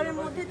 সুদিং কালারের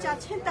মধ্যে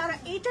চাচ্ছেন তারা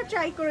এইটা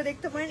ট্রাই করে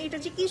দেখতে পারেন। এটা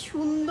যে কি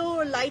সুন্দর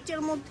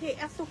লাইটের মধ্যে,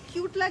 এত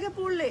কিউট লাগে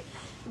পরলে,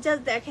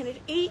 জাস্ট দেখেন।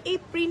 এই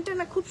প্রিন্টটা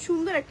না খুব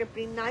সুন্দর একটা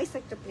প্রিন্ট, নাইস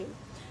একটা প্রিন্ট,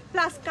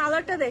 প্লাস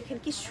কালারটা দেখেন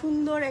কি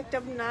সুন্দর একটা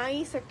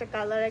নাইস একটা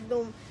কালার,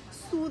 একদম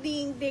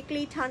সুদিং,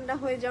 দেখলেই ঠান্ডা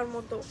হয়ে যাওয়ার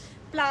মতো।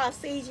 প্লাস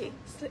এই যে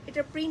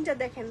এটা প্রিন্টটা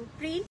দেখেন,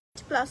 প্রিন্ট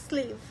প্লাস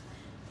স্লিভ,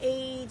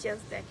 এই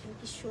জাস্ট দেখেন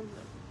কি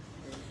সুন্দর।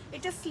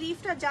 এটা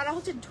স্লিভটা যারা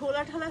হচ্ছে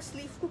ঢোলা ঢালা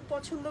স্লিভ খুব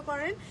পছন্দ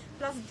করেন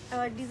প্লাস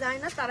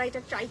ডিজাইনার, তারা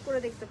এটা ট্রাই করে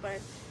দেখতে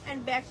পারেন। অ্যান্ড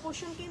ব্যাক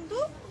পোর্শন কিন্তু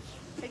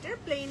এটার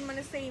প্লেন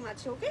মানে সেম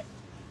আছে। ওকে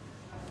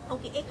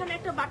ওকে, এখানে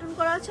একটা বাটন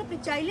করা আছে, আপনি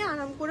চাইলে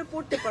আরাম করে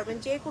পরতে পারবেন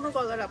যে কোনো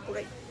গলার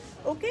আপুরাই।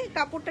 ওকে,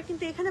 কাপড়টা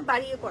কিন্তু এখানে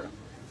বাড়িয়ে করা,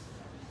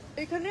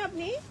 এখানে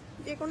আপনি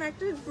যে কোনো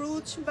একটা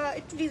ব্রুচ বা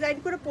একটু ডিজাইন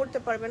করে পরতে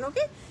পারবেন।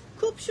 ওকে,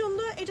 খুব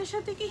সুন্দর। এটার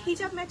সাথে কি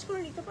হিজাব ম্যাচ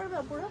করে নিতে পারবে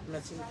আপুরা,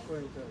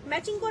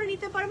 ম্যাচিং করে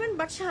নিতে পারবেন,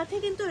 বাট সাথে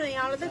কিন্তু নেই,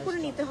 আলাদা করে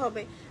নিতে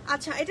হবে।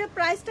 আচ্ছা, এটার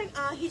প্রাইসটা,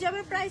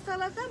 হিজাবের প্রাইস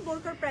আলাদা,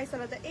 বোরকার প্রাইস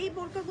আলাদা। এই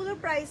বোরকাগুলোর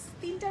প্রাইস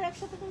তিনটার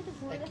একসাথে একটু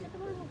ধরে দেখাতে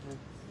পারবো?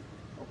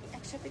 ওকে,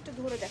 একসাথে একটু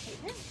ধরে দেখাই।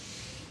 হ্যাঁ,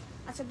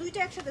 আচ্ছা দুইটা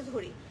একসাথে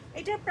ধরি।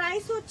 এটার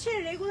প্রাইস হচ্ছে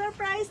রেগুলার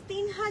প্রাইস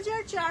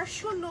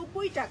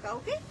 3490 টাকা।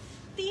 ওকে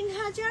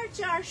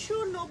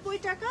 3490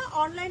 টাকা।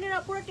 অনলাইনের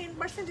আপুরা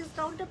 10%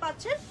 ডিসকাউন্টে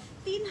পাচ্ছেন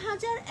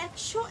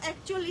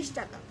 3141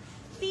 টাকা।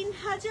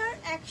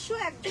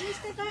 3141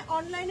 টাকায়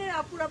অনলাইনের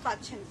আপুরা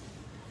পাচ্ছেন।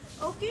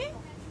 ওকে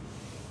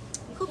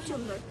খুব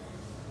সুন্দর।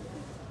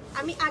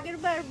 আমি আগের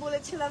বার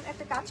বলেছিলাম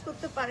একটা কাজ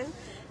করতে পারেন,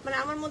 মানে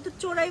আমার মধ্যে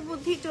চোরাই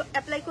বুদ্ধি একটু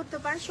অ্যাপ্লাই করতে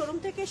পারেন। শোরুম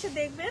থেকে এসে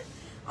দেখবেন,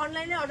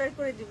 অনলাইনে অর্ডার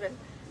করে দিবেন।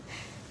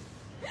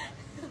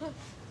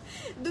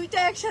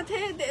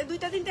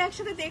 দুইটা তিনটা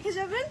একসাথে দেখে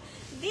যাবেন,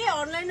 দিয়ে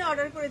অনলাইনে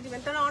অর্ডার করে দিবেন,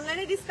 তাহলে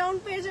অনলাইনে ডিসকাউন্ট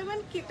পেয়ে যাবেন।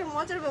 কি একটা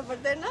মজার ব্যাপার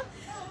তাই না?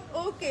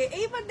 ওকে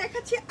এইবার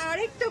দেখাচ্ছি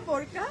আরেকটা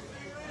বোরকা।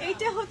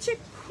 এইটা হচ্ছে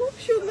খুব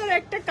সুন্দর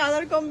একটা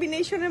কালার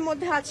কম্বিনেশনের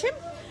মধ্যে আছে।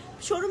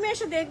 শোরুমে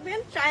এসে দেখবেন,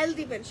 ট্রায়াল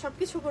দিবেন,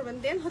 সবকিছু করবেন,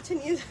 দেন হচ্ছে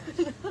নিয়ে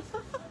যাবেন।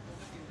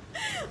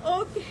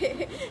 ওকে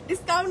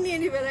ডিসকাউন্ট নিয়ে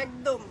নেবেন,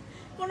 একদম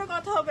কোনো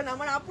কথা হবে না,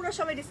 আমার আপুরা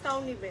সবাই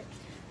ডিসকাউন্ট নিবে।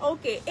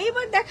 ওকে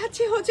এইবার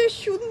দেখাচ্ছি হচ্ছে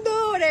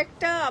সুন্দর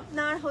একটা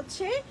আপনার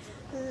হচ্ছে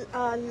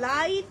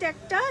লাইট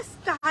একটা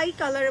স্কাই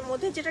কালারের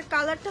মধ্যে, যেটা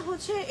কালারটা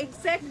হচ্ছে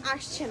এক্স্যাক্ট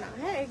আসছে না।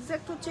 হ্যাঁ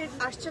এক্স্যাক্ট হচ্ছে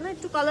আসছে না,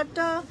 একটু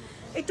কালারটা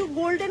একটু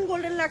গোল্ডেন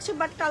গোল্ডেন লাগছে,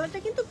 বাট কালারটা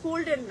কিন্তু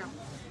গোল্ডেন না,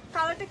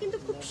 কালারটা কিন্তু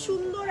খুব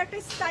সুন্দর একটা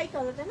স্কাই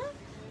কালার, তাই না?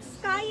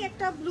 স্কাই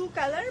একটা ব্লু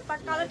কালার, বাট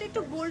কালারটা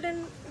একটু গোল্ডেন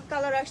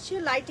কালার আসছে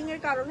লাইটিং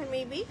এর কারণে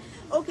মেবি।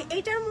 ওকে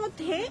এটার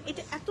মধ্যে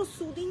এটা এত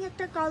সুদিং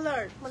একটা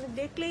কালার, মানে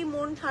দেখলেই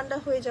মন ঠান্ডা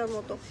হয়ে যাওয়ার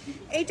মতো।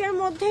 এটার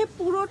মধ্যে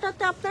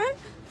পুরোটাতে আপনার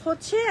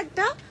হচ্ছে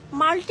একটা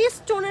মাল্টি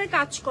স্টোনের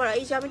কাজ করা।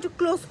 এই যে আমি একটু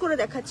ক্লোজ করে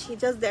দেখাচ্ছি,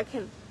 জাস্ট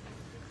দেখেন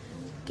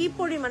কি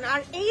পরিমাণ।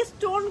 আর এই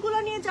স্টোন গুলো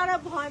নিয়ে যারা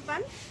ভয়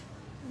পান,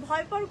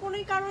 ভয় পাওয়ার কোনো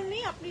কারণ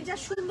নেই। আপনি যা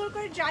সুন্দর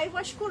করে ড্রাই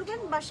ওয়াশ করবেন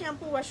বা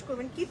শ্যাম্পু ওয়াশ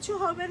করবেন, কিচ্ছু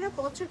হবে না,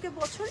 বছরকে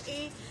বছর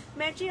এই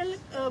ম্যাটেরিয়াল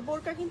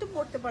বোরকা কিন্তু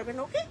পরতে পারবেন।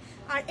 ওকে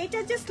আর এটা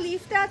যে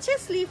স্লিভটা আছে,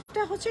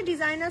 স্লিভটা হচ্ছে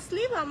ডিজাইনার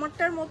স্লিভ,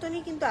 আমারটার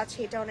মতনই কিন্তু আছে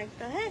এটা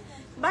অনেকটা। হ্যাঁ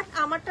বাট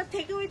আমারটার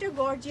থেকেও এটা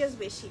গর্জিয়াস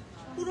বেশি,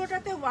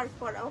 পুরোটাতে ওয়ার্ক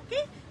করা। ওকে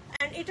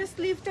এন্ড এটা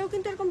স্লিভটাও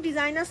কিন্তু এরকম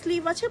ডিজাইনার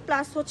স্লিভ আছে,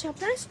 প্লাস হচ্ছে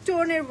আপনার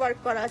স্টোনের ওয়ার্ক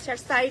করা আছে, আর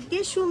সাইড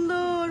দিয়ে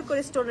সুন্দর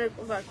করে স্টোনের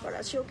ওয়ার্ক করা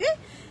আছে। ওকে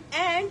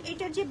এন্ড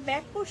এটার যে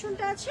ব্যাক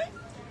পোর্শনটা আছে,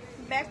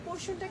 ব্যাক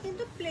পোর্শনটা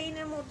কিন্তু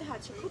প্লেনের মধ্যে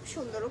আছে, খুব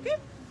সুন্দর। ওকে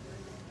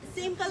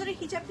সেম কালারের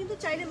হিজাব কিন্তু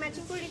চাইলে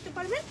ম্যাচিং করে নিতে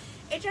পারবেন।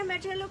 এটার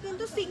ম্যাটেরিয়ালও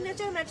কিন্তু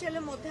সিগনেচার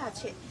ম্যাটেরিয়ালের মধ্যে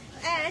আছে।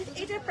 এন্ড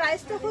এটার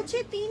প্রাইসটা হচ্ছে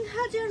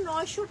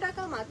 3900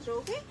 টাকা মাত্র।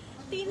 ওকে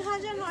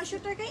 3900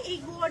 টাকায় এই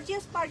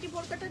গর্জিয়াস পার্টি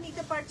বোরকাটা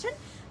নিতে পারছেন।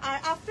 আর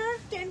আফটার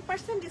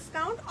 10%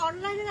 ডিসকাউন্ট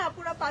অনলাইনের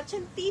আপুরা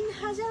পাচ্ছেন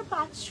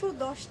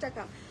 3510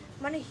 টাকা,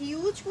 মানে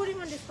হিউজ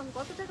পরিমাণ ডিসকাউন্ট।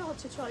 কত টাকা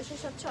হচ্ছে? 600,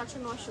 700, 800,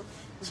 900,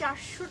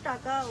 400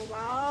 টাকা।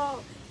 ওয়াও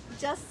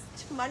জাস্ট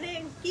মানে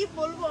কি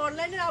বলবো,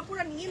 অনলাইনের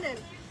আপুরা নিয়ে নেন।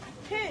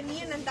 হ্যাঁ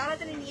নিয়ে নেন,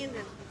 তাড়াতাড়ি নিয়ে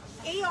নেন।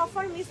 এই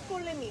অফার মিস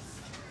করলে মিস,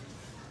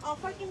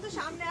 অফার কিন্তু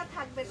সামনে আর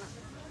থাকবে না।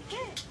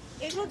 হ্যাঁ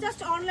এগুলো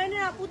জাস্ট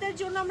অনলাইনের আপুদের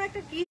জন্য আমরা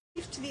একটা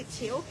গিফট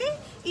দিচ্ছি। ওকে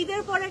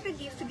ঈদের পরে একটা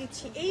গিফট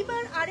দিচ্ছি।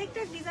 এইবার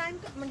আরেকটা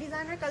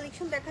ডিজাইনার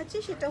কালেকশন দেখাচ্ছি,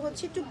 সেটা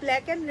হচ্ছে একটু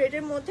ব্ল্যাক এন্ড রেড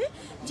এর মধ্যে।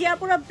 যে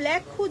আপুরা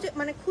ব্ল্যাক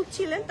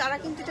খুঁজছিলেন তারা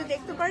কিন্তু এটা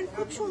দেখতে পারেন।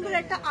 খুব সুন্দর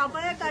একটা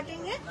আবায়া কাটিং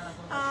এ,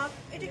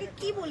 এটাকে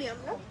কি বলি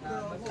আমরা,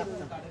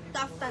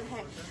 কাফতান।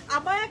 হ্যাঁ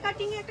আবায়া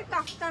কাটিং এ একটা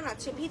কাফতান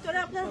আছে, ভিতরে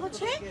আপনার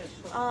হচ্ছে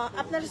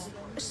আপনার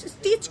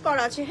স্টিচ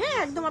করা আছে। হ্যাঁ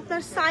একদম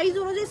আপনার সাইজ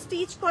অনুযায়ী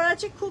স্টিচ করা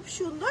আছে, খুব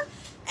সুন্দর।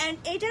 এন্ড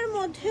এটার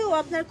মধ্যেও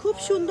আপনার খুব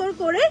সুন্দর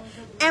করে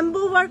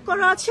এমবো ওয়ার্ক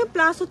করা আছে,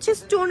 প্লাস হচ্ছে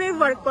স্টোনের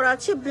ওয়ার্ক করা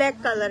আছে ব্ল্যাক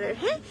কালারের।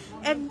 হ্যাঁ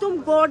একদম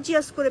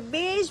গর্জিয়াস করে,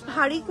 বেশ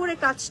ভারী করে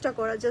কাজটা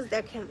করা, জাস্ট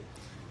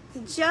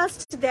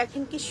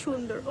দেখেন কি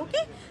সুন্দর।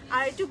 ওকে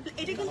আর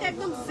এটা কিন্তু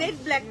একদম জেড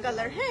ব্ল্যাক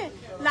কালার। হ্যাঁ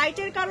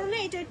লাইটের কারণে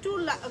এটা একটু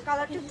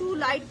কালারটা একটু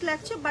লাইট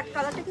লাগছে, বাট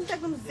কালারটা কিন্তু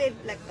একদম জেড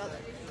ব্ল্যাক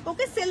কালার।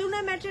 ওকে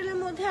সেলুলার ম্যাটেরিয়ালের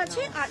মধ্যে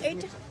আছে, আর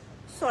এটা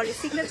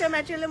সিগনেচার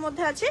ম্যাটেরিয়ালের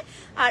মধ্যে আছে।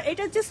 আর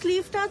এটার যে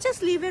স্লিভটা আছে,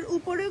 স্লিভের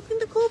উপরেও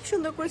কিন্তু খুব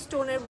সুন্দর করে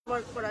স্টোনের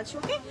ওয়ার্ক করা আছে।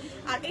 ওকে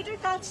আর এটার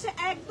কাজটা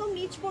একদম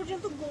নিচ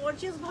পর্যন্ত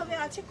গর্জিয়াস ভাবে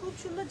আছে, খুব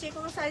সুন্দর। যে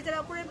কোনো সাইজের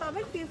আপুরে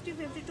পাবেন, 50,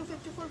 52,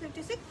 54,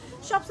 56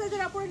 সব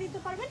সাইজের আপুরে নিতে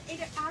পারবেন।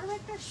 এটা আরো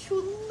একটা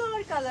সুন্দর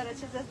কালার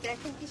আছে, জাস্ট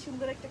দেখেন কি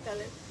সুন্দর একটা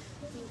কালার।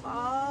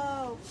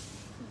 ওয়াও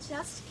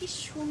জাস্ট কি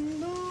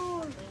সুন্দর,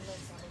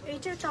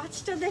 এইটার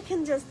কাজটা দেখেন,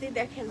 জাস্ট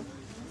দেখেন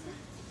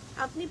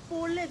আপনি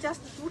পরলে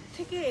জাস্ট দূর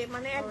থেকে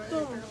মানে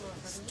একদম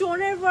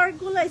স্টোনের ওয়ার্ক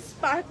গুলো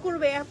স্পার্ক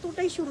করবে,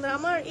 এতটাই সুন্দর।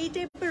 আমার এই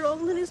টাইপের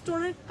রংধনী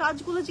স্টোনের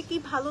কাজগুলো যে কি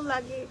ভালো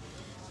লাগে,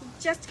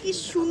 জাস্ট কি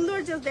সুন্দর,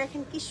 জাস্ট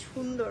দেখেন কি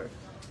সুন্দর,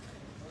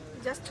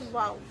 জাস্ট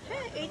ওয়াও।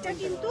 হ্যাঁ এটা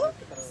কিন্তু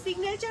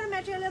সিগনেচার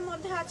ম্যাটেরিয়ালের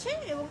মধ্যে আছে,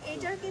 এবং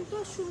এটার কিন্তু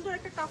সুন্দর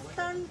একটা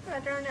কাফতান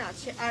প্যাটার্নে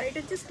আছে। আর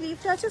এটার যে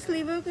স্লিভটা আছে,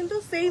 স্লিভেও কিন্তু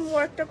সেম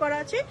ওয়ার্কটা করা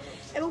আছে,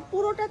 এবং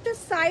পুরোটাতে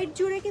সাইড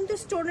জুড়ে কিন্তু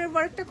স্টোনের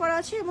ওয়ার্কটা করা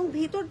আছে, এবং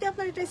ভিতর দিয়ে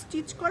আপনার এটা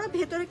স্টিচ করা,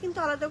 ভেতরে কিন্তু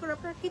আলাদা করে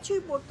আপনার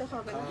কিছুই পরতে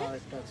হবে না।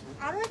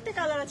 আরো একটা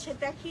কালার আছে,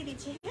 দেখিয়ে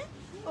দিচ্ছি। হ্যাঁ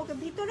ওকে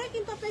ভিতরে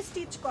কিন্তু আপনার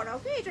স্টিচ করা।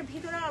 ওকে এটার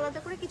ভিতরে আলাদা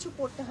করে কিছু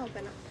পরতে হবে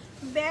না,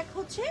 ব্যাক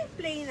হচ্ছে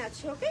প্লেন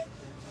আছে। ওকে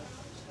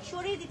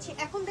সরিয়ে দিচ্ছি।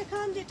 এখন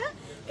দেখালাম যেটা,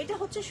 এটা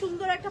হচ্ছে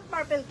সুন্দর একটা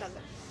পার্পল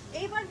কালার।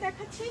 এইবার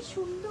দেখাচ্ছি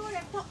সুন্দর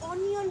একটা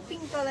অনিয়ন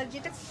পিঙ্ক কালার,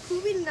 যেটা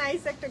খুবই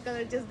নাইস একটা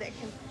কালার, জাস্ট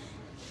দেখেন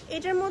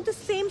এটার মধ্যে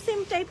সেম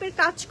টাইপের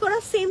কাজ করা,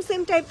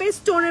 সেম টাইপের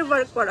স্টোনের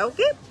ওয়ার্ক করা।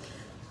 ওকে,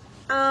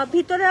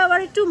 ভিতরে আবার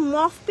একটু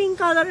মফ পিঙ্ক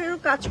কালারেরও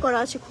কাজ করা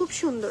আছে, খুব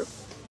সুন্দর।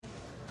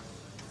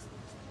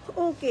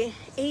 ওকে,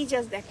 এই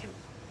জাস্ট দেখেন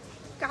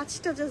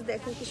কাজটা, জাস্ট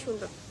দেখেন কি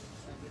সুন্দর।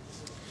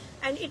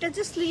 এন্ড এটা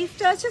যে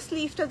স্লিভটা আছে,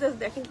 স্লিভটা জাস্ট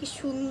দেখেন কি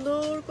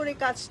সুন্দর করে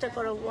কাজটা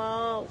করা,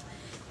 ওয়াও।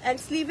 এন্ড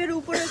স্লিভের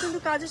উপরে কিন্তু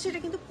কাজ আছে,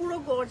 এটা কিন্তু পুরো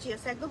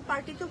গর্জিয়াস, একদম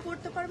পার্টিতেও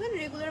পরতে পারবেন,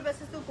 রেগুলার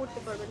বেসিসেও পরতে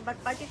পারবেন, বাট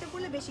পার্টিতে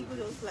পরলে বেশি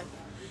গ্লোজ লাগে।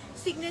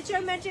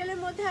 সিগনেচার ম্যাটেরিয়ালের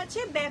মধ্যে আছে।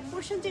 ব্যাক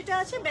পোর্শন যেটা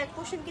আছে, ব্যাক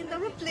পোর্শন কিন্তু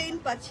আমরা প্লেন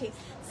পাচ্ছি।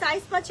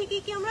 সাইজ পাচ্ছি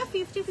কি আমরা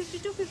 50,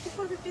 52,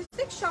 54,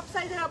 56 সব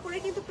সাইজের আপরে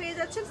কিন্তু পেয়ে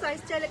যাচ্ছেন। সাইজ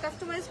চাইলে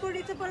কাস্টমাইজ করে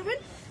নিতে পারবেন।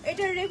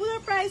 এটার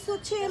রেগুলার প্রাইস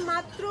হচ্ছে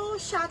মাত্র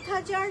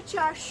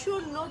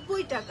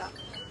 ৭,৪৯০ টাকা।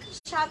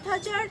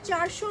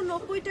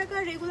 ৭,৪৯০ টাকা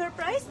রেগুলার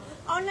প্রাইস।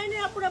 অনলাইনে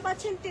আপনারা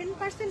পাচ্ছেন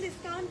 10%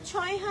 ডিসকাউন্ট,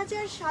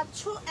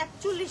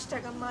 ৬,৭৪১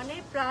 টাকা, মানে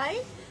প্রায়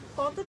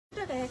কত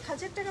টাকা,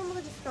 ১,০০০ টাকার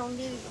মতো ডিসকাউন্ট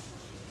দিয়ে দিল।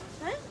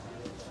 হ্যাঁ,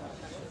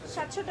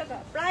 ৭০০ টাকা,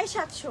 প্রায়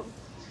 ৭০০।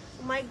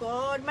 মাই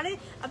গড, মানে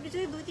আপনি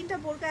যদি ২-৩টা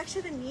বোরকা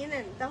একসাথে নিয়ে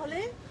নেন তাহলে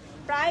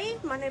প্রায়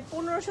মানে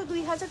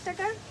 ১৫০০-২,০০০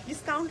 টাকার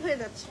ডিসকাউন্ট হয়ে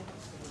যাচ্ছে।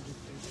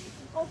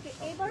 ওকে,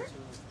 এবার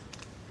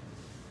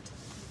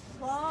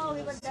ওয়াও,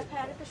 এবার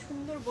দেখায় আরেকটা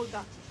সুন্দর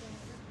বোরকা।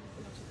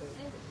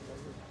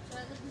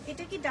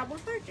 এটা কি ডাবল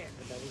পার্টের?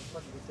 ডাবল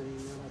পার্ট, ভিতরে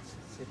ইনার আছে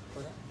সেট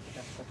করা,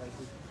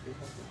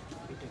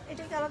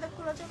 এটা কি আলাদা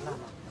করা যাবে?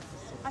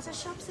 আচ্ছা,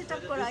 সব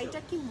সেটআপ করা।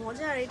 এটা কি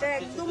মজার, এটা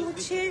একদম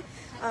হচ্ছে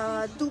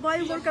দুবাই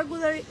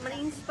বোরকাগুলোর মানে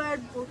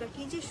ইন্সপায়ার্ড বোরকা,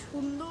 কি যে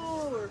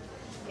সুন্দর।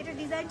 এটা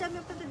ডিজাইনটা আমি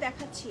আপনাদের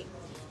দেখাচ্ছি।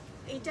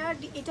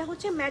 এটা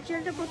হচ্ছে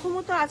ম্যাটেরিয়ালটা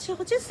প্রথমত আছে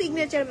হচ্ছে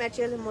সিগনেচার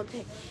ম্যাটেরিয়ালের মধ্যে।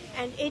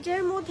 অ্যান্ড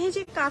এটার মধ্যে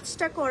যে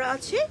কাজটা করা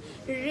আছে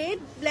রেড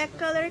ব্ল্যাক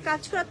কালারের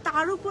কাজ করা,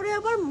 তার উপরে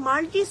আবার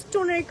মাল্টি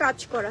স্টোনের কাজ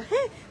করা।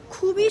 হ্যাঁ,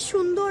 খুবই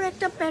সুন্দর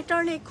একটা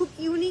প্যাটার্নে, খুব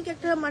ইউনিক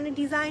একটা মানে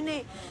ডিজাইনে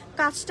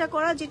কাজটা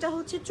করা, যেটা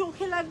হচ্ছে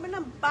চোখে লাগবে না,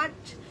 বাট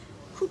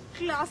খুব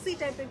ক্লাসি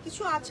টাইপের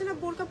কিছু আছে না,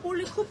 বোরকা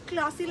পরলে খুব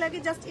ক্লাসি লাগে।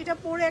 জাস্ট এটা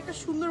পরে একটা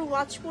সুন্দর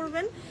ওয়াচ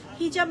পরবেন,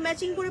 হিজাব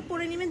ম্যাচিং করে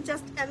পরে নেবেন,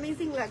 জাস্ট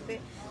অ্যামেজিং লাগবে।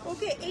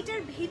 ওকে,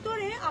 এটার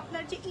ভিতরে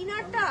আপনার যে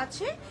ইনারটা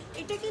আছে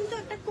এটা কিন্তু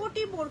একটা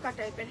কোটি বোরকা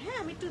টাইপের। হ্যাঁ,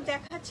 আমি একটু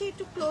দেখাচ্ছি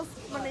একটু ক্লোজ,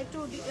 মানে একটু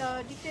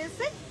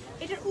ডিটেলসে।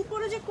 এটার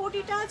উপরে যে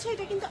কোটিটা আছে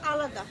এটা কিন্তু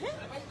আলাদা। হ্যাঁ,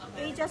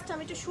 এই জাস্ট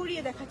আমি একটু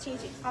সরিয়ে দেখাচ্ছি, এই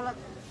যে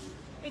আলাদা,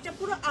 এটা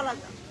পুরো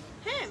আলাদা।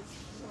 হ্যাঁ,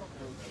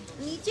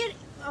 নিচের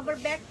আবার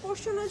ব্যাক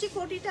পোর্শনও যে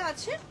কোটিটা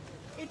আছে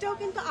এটাও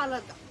কিন্তু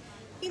আলাদা,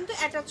 কিন্তু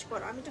অ্যাটাচ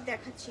করা। আমি একটু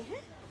দেখাচ্ছি।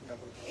 হ্যাঁ,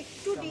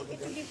 একটু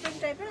ডিফারেন্ট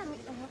টাইপের। আমি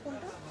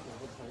কোনটা,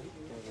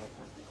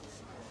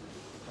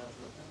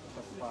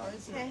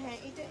 হ্যাঁ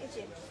এটা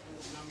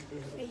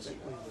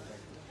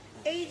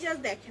এই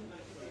জাস্ট দেখেন,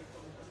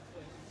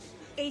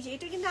 এই যে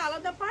এটা কিন্তু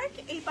আলাদা পার্ট,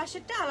 এই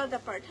পাশেরটা আলাদা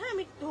পার্ট। হ্যাঁ,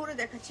 আমি ধরে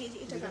দেখাচ্ছি, এই যে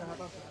এটা,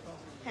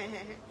 হ্যাঁ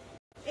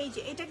এই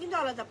যে এটা কিন্তু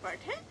আলাদা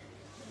পার্ট। হ্যাঁ,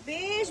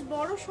 বেশ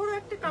বড় সড়ো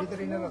একটা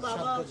কাপড়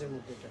বাবা।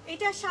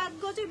 এটা 7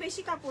 গজের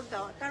বেশি কাপড়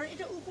দেওয়া, কারণ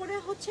এটা উপরে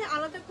হচ্ছে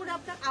আলাদা করে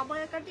আপনার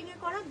আবায়া কাটিং এ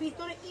করা,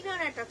 ভিতরে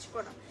ইনার অ্যাটাচ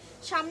করা,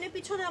 সামনে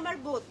পিছনে আমার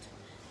বোথ।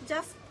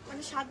 জাস্ট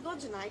মানে 7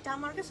 গজ না, এটা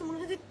আমার কাছে মনে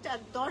হয় যে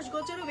 10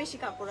 গজেরও বেশি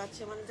কাপড়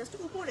আছে, মানে জাস্ট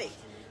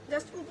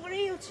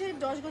উপরেই হচ্ছে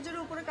 10 গজের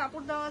উপরে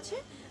কাপড় দেওয়া আছে।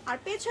 আর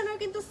পেছনেও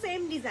কিন্তু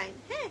সেম ডিজাইন।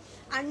 হ্যাঁ,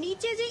 আর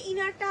নিচে যে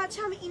ইনারটা আছে,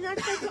 আমি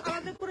ইনারটা একটু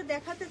আলাদা করে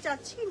দেখাতে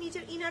চাচ্ছি।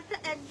 নিচের ইনারটা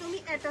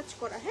একদমই অ্যাটাচ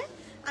করা। হ্যাঁ,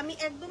 আমি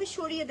একদমই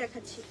সরিয়ে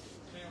দেখাচ্ছি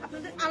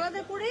আপনাদের।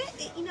 আলাদা করে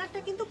ইনারটা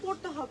কিন্তু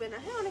পরতে হবে না।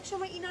 হ্যাঁ, অনেক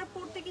সময় ইনার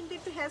পরতে কিন্তু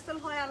একটু হ্যাসেল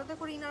হয়, আলাদা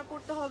করে ইনার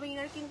পরতে হবে,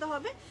 ইনার কিনতে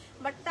হবে,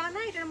 বাট তা না,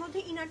 এটার মধ্যে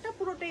ইনারটা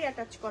পুরোটাই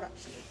অ্যাটাচ করা।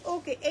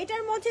 ওকে,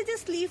 এটার মধ্যে যে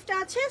স্লিভটা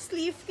আছে,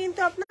 স্লিভ কিন্তু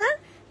আপনার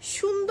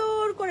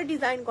সুন্দর করে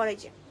ডিজাইন করে,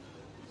 যে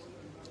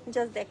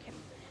জাস্ট দেখেন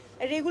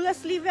রেগুলার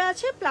স্লিভে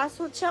আছে, প্লাস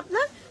হচ্ছে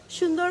আপনার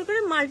সুন্দর করে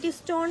মাল্টি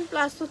স্টোন,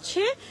 প্লাস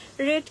হচ্ছে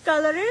রেড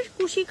কালারের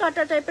কুশি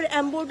কাটা টাইপের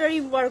এমব্রয়ডারি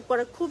ওয়ার্ক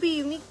করা, খুবই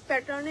ইউনিক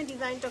প্যাটার্নে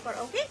ডিজাইনটা করা।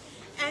 ওকে,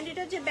 অ্যান্ড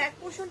এটার যে ব্যাক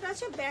পোর্শনটা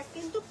আছে, ব্যাক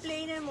কিন্তু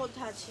প্লেনের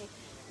মধ্যে আছে।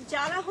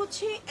 যারা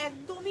হচ্ছে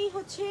একদমই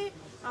হচ্ছে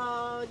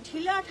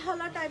ঢিলা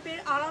ঢালা টাইপের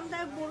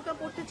আরামদায়ক বোরকা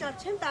পরতে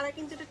চাচ্ছেন, তারা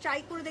কিন্তু এটা ট্রাই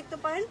করে দেখতে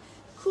পারেন,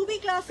 খুবই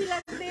ক্লাসি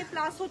লাগবে,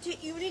 প্লাস হচ্ছে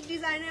ইউনিক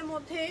ডিজাইনের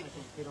মধ্যে,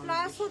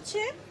 প্লাস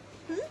হচ্ছে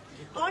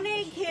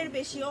অনেক ঘের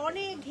বেশি,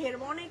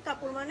 অনেক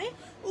কাপড়, মানে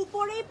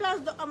উপরেই প্লাস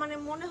মানে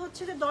মনে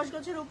হচ্ছে যে 10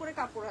 গজের উপরে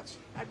কাপড় আছে,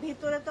 আর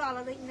ভিতরে তো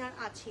আলাদা ইনার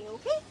আছে।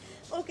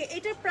 ওকে,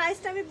 এটার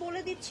প্রাইসটা আমি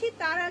বলে দিচ্ছি,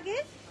 তার আগে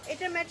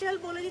এটার ম্যাটেরিয়াল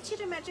বলে দিচ্ছি।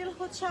 এটা ম্যাটেরিয়াল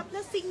হচ্ছে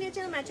আপনার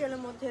সিগনেচার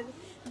ম্যাটেরিয়ালের মধ্যে,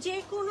 যে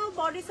কোনো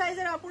বডি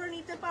সাইজের আপুরে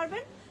নিতে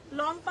পারবেন।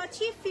 লং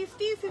পাচ্ছি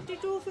 50,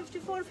 52,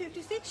 54,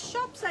 56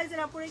 সব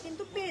সাইজের আপুরে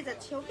কিন্তু পেয়ে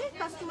যাচ্ছে। ওকে,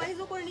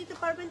 কাস্টমাইজও করে নিতে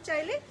পারবেন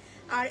চাইলে।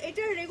 আর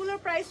এটার রেগুলার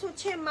প্রাইস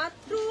হচ্ছে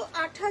মাত্র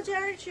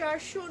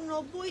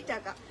 ৮,৪৯০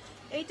 টাকা।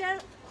 এটার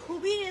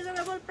খুবই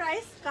রিজনেবল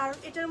প্রাইস, কারণ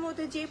এটার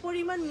মধ্যে যে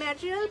পরিমাণ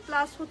ম্যাটেরিয়াল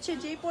প্লাস হচ্ছে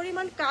যে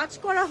পরিমাণ কাজ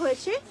করা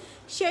হয়েছে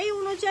সেই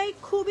অনুযায়ী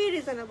খুবই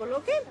রিজনেবল।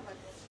 ওকে,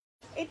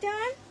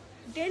 এটার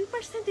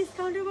 10%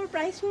 ডিসকাউন্টের উপর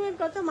প্রাইস পেমেন্ট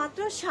কত, মাত্র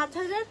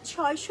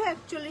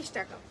 ৭,৬৪১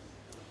 টাকা।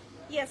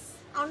 ইয়েস,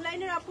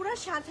 অনলাইনের আপুরা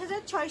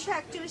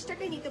 ৭,৬৪১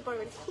 টাকায় নিতে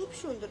পারবেন, খুব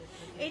সুন্দর।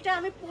 এটা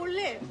আমি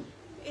পরলে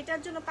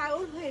এটার জন্য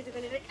পাগল হয়ে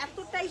যাবেন, এটা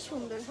এতটাই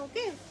সুন্দর।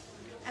 ওকে,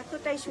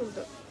 এতটাই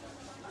সুন্দর।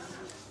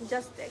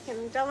 জাস্ট দেখেন,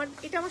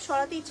 এটা আমার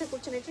সরাতে ইচ্ছা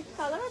করছে না। এটা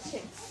কালার আছে,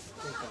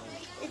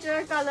 এটার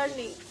আর কালার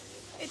নেই,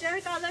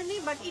 এটার কালার নেই,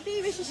 বাট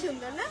এটাই বেশি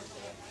সুন্দর না?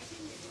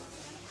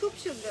 খুব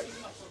সুন্দর।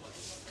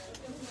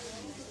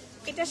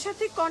 এটার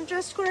সাথে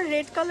কন্ট্রাস্ট করে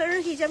রেড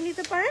কালারের হিজাব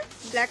নিতে পারেন,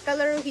 ব্ল্যাক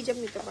কালারের হিজাব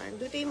নিতে পারেন,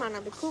 দুটোই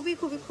মানাবে। খুবই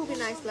খুবই খুবই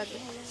নাইস লাগবে।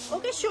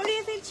 ওকে,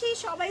 সরিয়ে ফেলছি।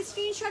 সবাই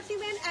স্ক্রিনশট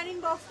নেবেন এন্ড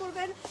ইনবক্স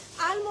করবেন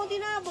আল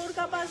মদিনা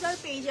বোরকা বাজার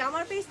পেজে।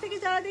 আমার পেজ থেকে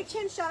যারা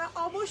দেখছেন তারা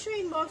অবশ্যই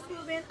ইনবক্স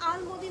করবেন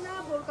আল মদিনা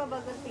বোরকা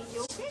বাজার পেজে।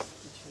 ওকে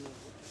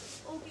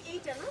ওকে,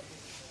 এইটা না?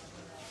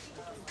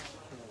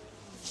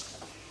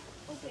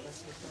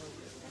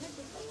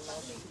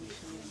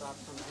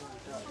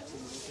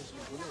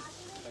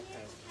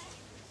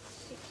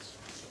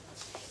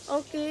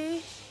 ওকে,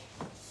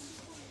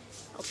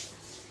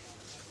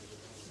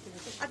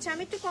 আচ্ছা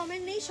আমি একটু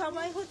কমেন্ট নেই।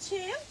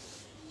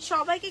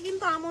 সবাইকে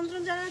কিন্তু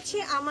আমন্ত্রণ জানাচ্ছি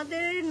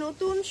আমাদের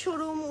নতুন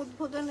শোরুম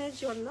উদ্বোধনের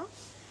জন্য।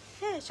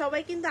 হ্যাঁ,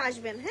 সবাই কিন্তু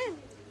আসবেন। হ্যাঁ,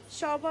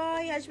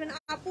 সবাই আসবেন।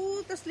 আপু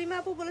তসলিমা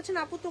আপু বলেছেন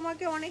আপু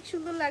তোমাকে অনেক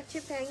সুন্দর লাগছে।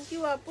 থ্যাংক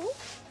ইউ আপু,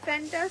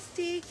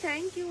 ফ্যান্টাস্টিক,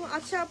 থ্যাংক ইউ।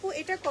 আচ্ছা আপু,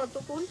 এটা কত?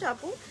 কোনটা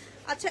আপু?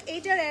 আচ্ছা,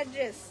 এইটার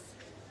অ্যাড্রেস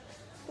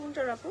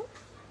কোনটার আপু?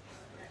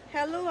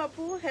 হ্যালো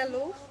আপু,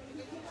 হ্যালো।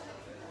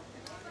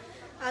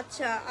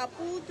 আচ্ছা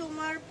আপু,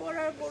 তোমার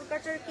পরার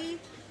বোরকাটার কি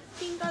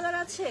পিঙ্ক কালার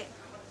আছে?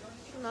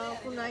 না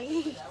আপু, নাই।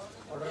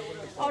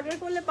 অর্ডার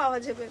করলে পাওয়া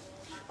যাবে।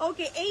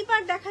 ওকে,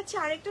 এইবার দেখাচ্ছি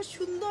আরেকটা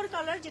সুন্দর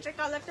কালার, যেটা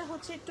কালারটা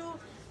হচ্ছে একটু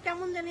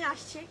কেমন জানি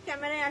আসছে,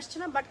 ক্যামেরায় আসছে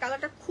না, বাট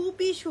কালারটা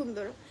খুবই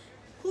সুন্দর,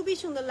 খুবই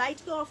সুন্দর।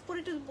 লাইটকে অফ করে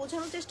একটু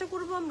বোঝানোর চেষ্টা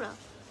করবো আমরা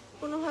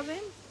কোনোভাবে।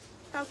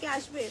 কাউকে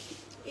আসবে?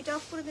 এটা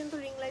অফ করে দিন তো,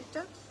 রিং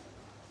লাইটটা।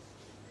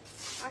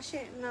 আসে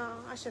না?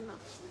 আসে না,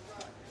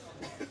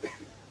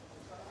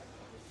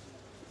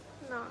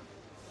 না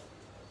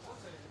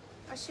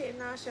আসে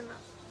না, আসে না।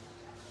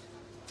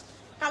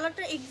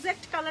 কালারটা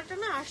এক্সাক্ট কালারটা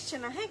না আসছে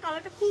না। হ্যাঁ,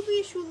 কালারটা খুবই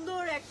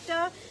সুন্দর, একটা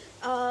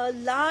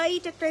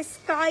লাইট একটা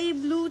স্কাই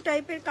ব্লু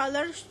টাইপের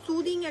কালার,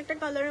 সুদিং একটা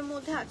কালারের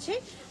মধ্যে আছে,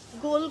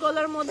 গোল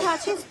গলার মধ্যে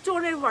আছে,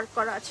 স্টোনের ওয়ার্ক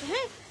করা আছে।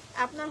 হ্যাঁ,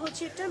 আপনার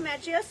হচ্ছে এটা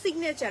ম্যাটেরিয়াল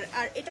সিগনেচার।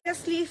 আর এটা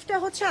স্লিভটা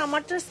হচ্ছে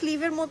আমারটা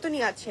স্লিভের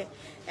মতনই আছে,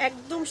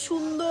 একদম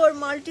সুন্দর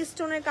মাল্টি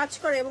স্টোনের কাজ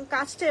করা, এবং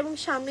কাজটা এবং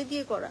সামনে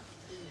দিয়ে করা।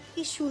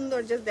 কি সুন্দর,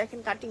 জাস্ট দেখেন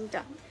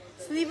কাটিংটা।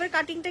 স্লিভের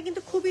কাটিংটা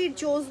কিন্তু খুবই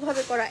জোস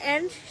ভাবে করা,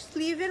 এন্ড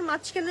স্লিভের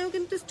মাঝখানেও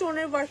কিন্তু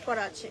স্টোনের ওয়ার্ক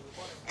করা আছে।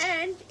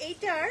 এন্ড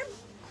এইটার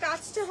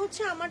কাজটা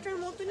হচ্ছে আমারটার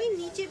মতনই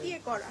নিচে দিয়ে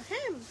করা।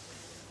 হ্যাঁ,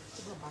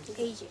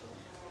 এই যে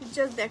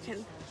জাস্ট দেখেন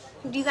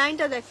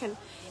ডিজাইনটা, দেখেন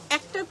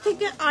একটার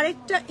থেকে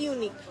আরেকটা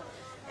ইউনিক,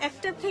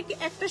 একটার থেকে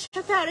একটার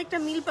সাথে আরেকটা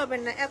মিল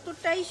পাবেন না,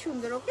 এতটাই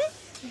সুন্দর। ওকে,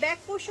 ব্যাক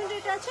পোর্শন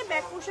যেটা আছে,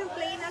 ব্যাক পোর্শন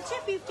প্লেন আছে।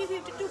 50,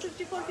 52,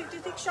 54,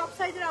 56 সব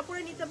সাইজের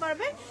আপুরে নিতে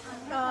পারবেন।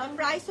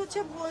 প্রাইস হচ্ছে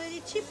বলে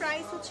দিচ্ছি,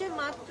 প্রাইস হচ্ছে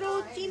মাত্র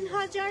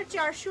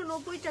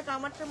 3490 টাকা।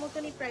 আমারটার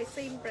মতনই প্রাইস,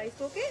 সেম প্রাইস।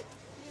 ওকে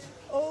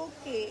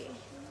ওকে,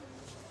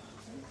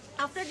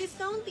 আফটার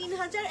ডিসকাউন্ট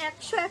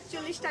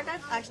 3141 টাকা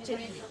আসছে।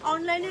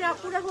 অনলাইনের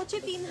আপুরা হচ্ছে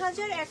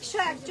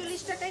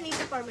 3141 টাকায়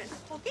নিতে পারবেন।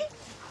 ওকে,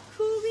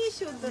 খুবই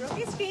সুন্দর।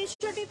 ওকে,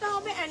 স্ক্রিনশট নিতে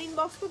হবে এন্ড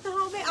ইনবক্স করতে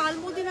হবে আল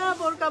মদিনা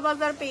বোরকা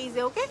বাজার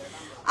পেজে। ওকে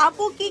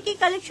আপু, কি কি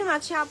কালেকশন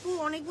আছে? আপু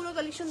অনেকগুলো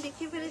কালেকশন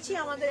দেখিয়ে ফেলেছি,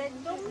 আমাদের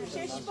একদম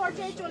শেষ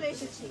পর্যায়ে চলে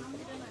এসেছি।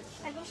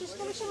 একদম শেষ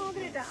কালেকশন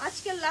আমাদের এটা,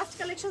 আজকের লাস্ট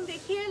কালেকশন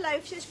দেখিয়ে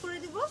লাইভ শেষ করে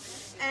দিব।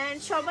 এন্ড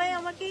সবাই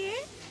আমাকে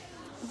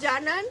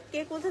জানান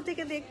কে কোথা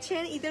থেকে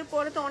দেখছেন। ঈদের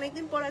পরে তো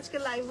অনেকদিন পর আজকে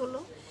লাইভ হলো।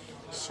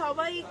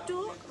 সবাই একটু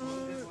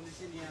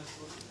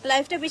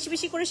লাইভটা বেশি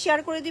বেশি করে শেয়ার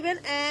করে দিবেন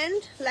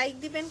এন্ড লাইক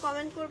দিবেন,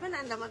 কমেন্ট করবেন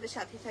এন্ড আমাদের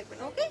সাথে থাকবেন।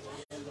 ওকে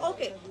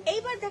ওকে,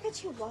 এইবার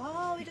দেখাচ্ছি।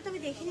 ওয়াও, এটা তো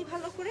আমি দেখিনি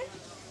ভালো করে।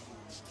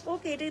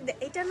 ওকে,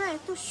 এটা না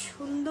এত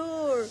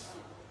সুন্দর,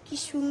 কি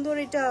সুন্দর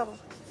এটা।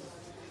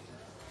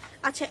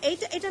 আচ্ছা,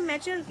 এটা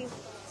ম্যাটেরিয়াল কি?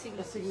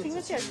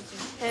 সিগনেচার।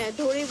 হ্যাঁ,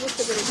 ধরেই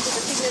বুঝতে পেরেছি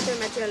এটা সিগনেচার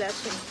ম্যাটেরিয়াল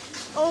আছে।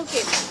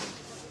 ওকে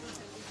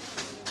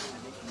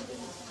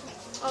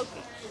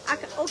ওকে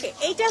ওকে,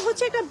 এইটা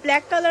হচ্ছে একটা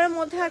ব্ল্যাক কালারের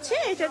মধ্যে আছে।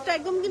 এটা তো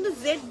একদম কিন্তু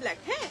জেড ব্ল্যাক।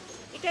 হ্যাঁ,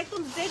 এটা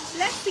একদম জেড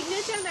ব্ল্যাক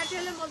সিগনেচার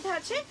ম্যাটেরিয়ালের মধ্যে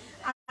আছে।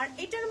 আর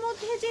এটার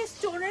মধ্যে যে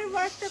স্টোনের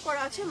ওয়ার্কটা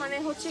করা আছে, মানে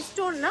হচ্ছে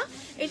স্টোন না,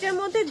 এটার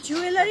মধ্যে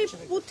জুয়েলারি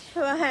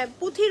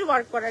পুঁথির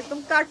ওয়ার্ক করা, একদম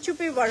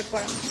কারচুপির ওয়ার্ক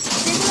করা,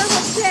 যেগুলো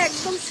হচ্ছে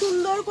একদম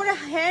সুন্দর করে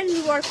হ্যান্ড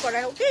ওয়ার্ক করা।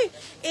 ওকে,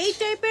 এই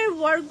টাইপের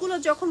ওয়ার্কগুলো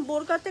যখন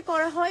বোরকাতে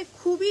করা হয়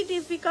খুবই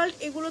ডিফিকাল্ট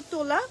এগুলো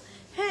তোলা।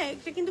 হ্যাঁ,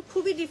 এটা কিন্তু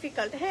খুবই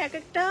ডিফিকাল্ট। হ্যাঁ, এক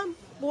একটা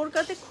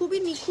বোরকাতে খুবই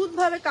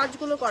নিখুঁতভাবে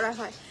কাজগুলো করা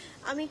হয়।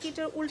 আমি কি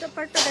এটার উল্টা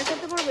পার্টটা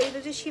দেখাতে পারবো? এটা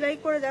যে সেলাই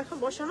করে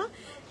বসানো,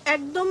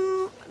 একদম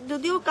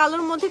যদিও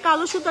কালোর মধ্যে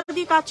কালো সুতা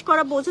দিয়ে কাজ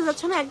করা বোঝা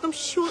যাচ্ছে না, একদম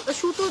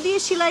সুতো দিয়ে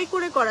সেলাই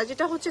করে করা,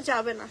 যেটা হচ্ছে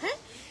যাবে না। হ্যাঁ,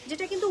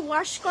 যেটা কিন্তু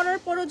ওয়াশ করার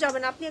পরেও যাবে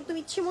না, আপনি একদম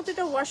ইচ্ছে মতো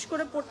এটা ওয়াশ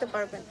করে পরতে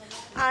পারবেন।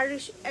 আর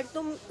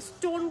একদম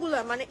স্টোনগুলা,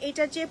 মানে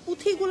এটা যে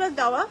পুঁথিগুলো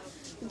দেওয়া,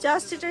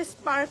 জাস্ট এটার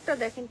স্পার্কটা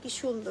দেখেন কি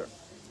সুন্দর।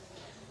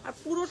 আর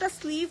পুরোটা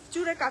স্লিভ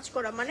জুড়ে কাজ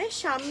করা, মানে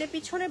সামনে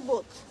পিছনে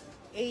বোথ।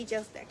 এই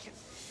জাস্ট দেখেন।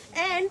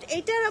 এন্ড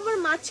এটার আবার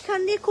মাঝখান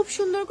দিয়ে খুব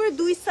সুন্দর করে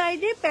দুই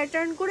সাইডে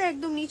প্যাটার্ন করে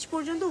একদম নিচ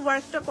পর্যন্ত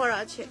ওয়ার্কটা করা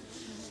আছে।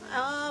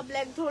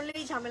 ব্ল্যাক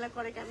ধরলেই ঝামেলা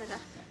করে ক্যামেরা।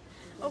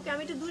 ওকে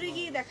আমি একটু দূরে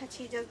গিয়ে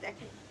দেখাচ্ছি, জাস্ট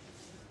দেখেন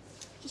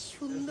কি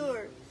সুন্দর,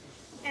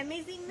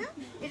 অ্যামেজিং না?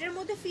 এটার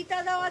মধ্যে ফিতা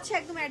দেওয়া আছে,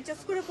 একদম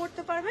অ্যাডজাস্ট করে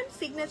পড়তে পারবেন।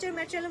 সিগনেচার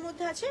ম্যাটেরিয়ালের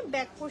মধ্যে আছে,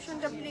 ব্যাক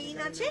পোর্শনটা প্লেন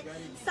আছে,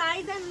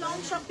 সাইজ এন্ড লং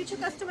সবকিছু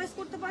কাস্টমাইজ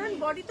করতে পারেন।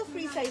 বডি তো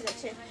ফ্রি সাইজ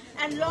আছে,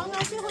 এন্ড লং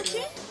আছে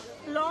হচ্ছে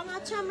লং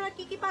আছে আমরা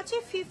কি পাচ্ছি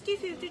 50,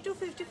 52,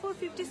 54,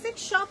 56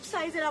 সব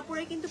সাইজের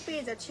আপুরে কিন্তু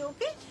পেয়ে যাচ্ছে।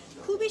 ওকে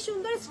খুবই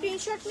সুন্দর,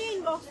 স্ক্রিনশট নিয়ে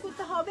ইনবক্স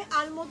করতে হবে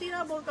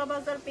আলমদিনা বোরকা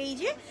বাজার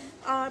পেজে।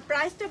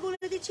 প্রাইসটা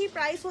বলে দিচ্ছি,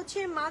 প্রাইস হচ্ছে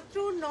মাত্র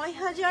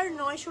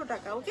 ৯,৯০০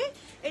 টাকা। ওকে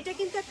এটা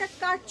কিন্তু একটা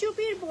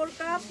কারচুপির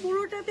বোরকা,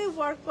 পুরোটাতে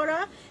ওয়ার্ক করা,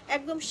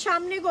 একদম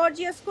সামনে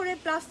গর্জিয়াস করে,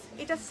 প্লাস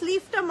এটা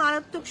স্লিভটা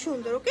মারাত্মক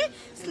সুন্দর। ওকে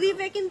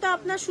স্লিভে কিন্তু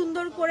আপনার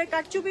সুন্দর করে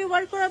কারচুপি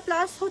ওয়ার্ক করা,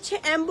 প্লাস হচ্ছে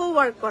এমবো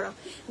ওয়ার্ক করা,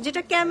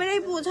 যেটা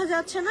ক্যামেরায় বোঝা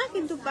যাচ্ছে না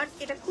কিন্তু বাট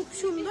এটা খুব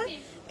সুন্দর।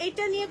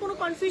 এটা নিয়ে কোনো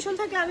কনফিউশন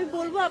থাকে আমি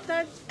বলবো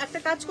আপনারা একটা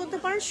কাজ করতে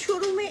পারেন,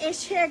 শোরুমে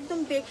এসে একদম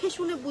দেখে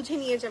শুনে বুঝে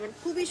নিয়ে যাবেন।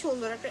 খুবই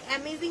সুন্দর একটা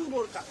অ্যামেজিং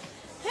বোরকা।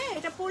 হ্যাঁ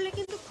এটা পরলে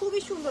কিন্তু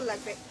খুবই সুন্দর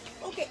লাগবে।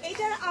 ওকে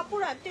এটার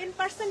আপুরা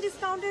 10%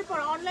 ডিসকাউন্টের পর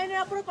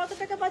অনলাইনের আপুরা কত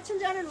টাকা পাচ্ছেন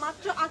জানেন?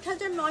 মাত্র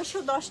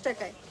 ৮,৯১০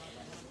 টাকায়।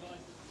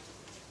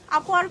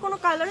 আপু আর কোনো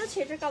কালার আছে?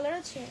 এটার কালার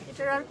আছে?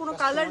 এটার আর কোনো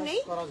কালার নেই।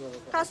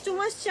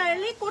 কাস্টমাইজ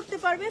চাইলে করতে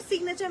পারবে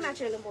সিগনেচার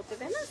ম্যাটেরিয়ালের মধ্যে,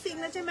 তাই না?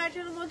 সিগনেচার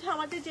ম্যাটেরিয়ালের মধ্যে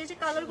আমাদের যে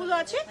কালারগুলো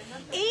আছে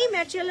এই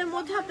ম্যাটেরিয়ালের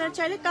মধ্যে আপনারা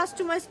চাইলে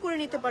কাস্টমাইজ করে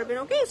নিতে পারবেন।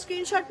 ওকে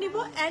স্ক্রিনশট নিব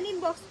এন্ড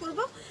ইনবক্স করব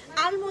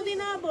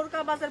আলমদিনা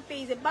বোরকা বাজার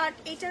পেজে। বাট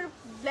এটার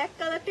ব্ল্যাক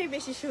কালারটাই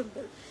বেশি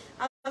সুন্দর,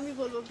 আমি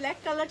বলবো ব্ল্যাক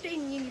কালারটাই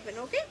নিয়ে নেবেন।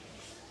 ওকে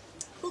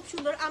খুব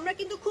সুন্দর। আমরা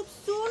কিন্তু খুব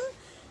সুন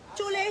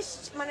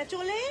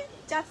চলে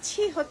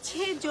যাচ্ছি হচ্ছে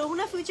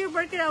যমুনা ফিউচার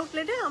পার্কের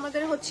আউটলেটে।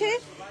 আমাদের হচ্ছে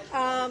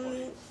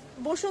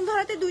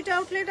বসুন্ধরাতে 2টা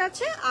আউটলেট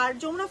আছে, আর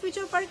যমুনা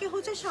ফিউচার পার্কে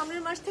হচ্ছে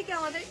সামনের মাস থেকে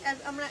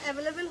আমরা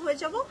অ্যাভেলেবেল হয়ে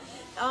যাব।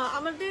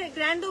 আমাদের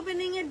গ্র্যান্ড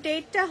ওপেনিং এর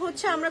ডেটটা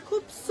হচ্ছে আমরা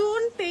খুব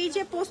সুন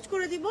পেজে পোস্ট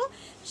করে দিব।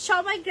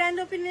 সবাই গ্র্যান্ড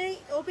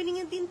ওপেনিং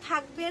এর দিন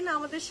থাকবেন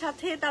আমাদের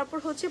সাথে, তারপর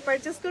হচ্ছে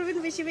পারচেস করবেন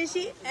বেশি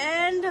বেশি,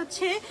 এন্ড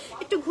হচ্ছে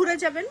একটু ঘুরে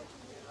যাবেন।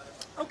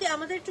 ওকে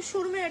আমাদের একটু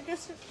শোরুমের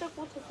অ্যাড্রেসটা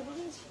কোথায়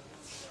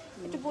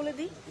একটু বলে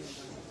দিই,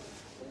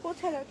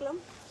 কোথায় রাখলাম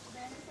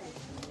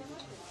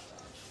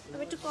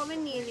আমি একটু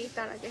কমেন্ট নিয়ে নিই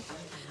তার আগে।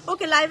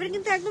 ওকে লাইভের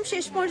কিন্তু একদম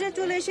শেষ পর্যায়ে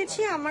চলে এসেছি।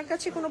 আমার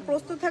কাছে কোনো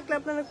প্রশ্ন থাকলে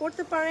আপনারা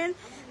করতে পারেন।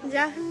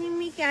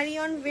 জাহানিমি carry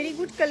on, very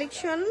good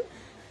collection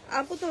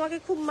আপু, তোমাকে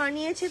খুব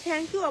মানিয়েছে,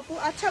 থ্যাংক ইউ আপু।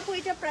 আচ্ছা আপু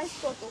এটা প্রাইস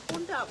কত?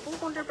 কোনটা আপু,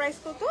 কোনটার প্রাইস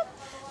কত?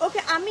 ওকে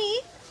আমি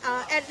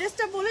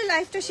অ্যাড্রেসটা বলে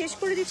লাইভটা শেষ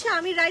করে দিচ্ছি।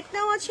 আমি রাইট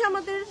নাও আছি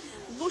আমাদের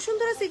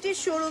বসুন্ধরা সিটির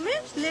শোরুমে,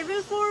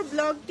 level 4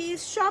 block D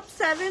shop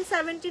 7,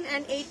 17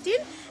 and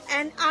 18,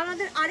 and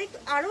আমাদের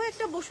আরো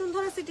একটা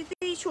বসুন্ধরা সিটিতে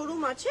এই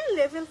শোরুম আছে,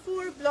 level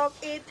 4 block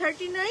A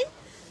 39,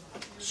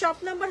 shop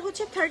number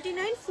হচ্ছে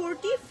 39,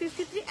 40,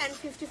 53 and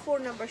 54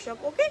 নাম্বার শপ।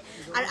 ওকে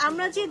আর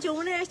আমরা যে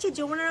যমুনায় আসছি,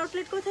 যমুনার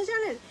আউটলেট কোথায়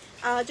জানেন?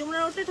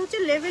 যমুনার আউটলেট হচ্ছে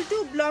লেভেল 2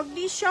 ব্লক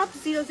ডি শপ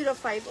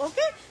 005।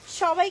 ওকে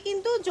সবাই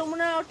কিন্তু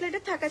যমুনার আউটলেটে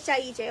থাকা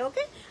চাইই যায়।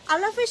 ওকে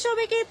আল্লাহ হাফেজ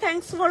সবাইকে,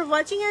 thanks for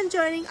watching and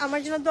joining.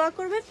 আমার জন্য দোয়া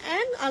করবেন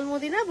এন্ড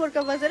আলমদিনা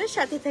বোরকা বাজারের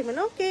সাথে থাকবেন।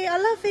 ওকে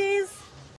আল্লাহ হাফেজ।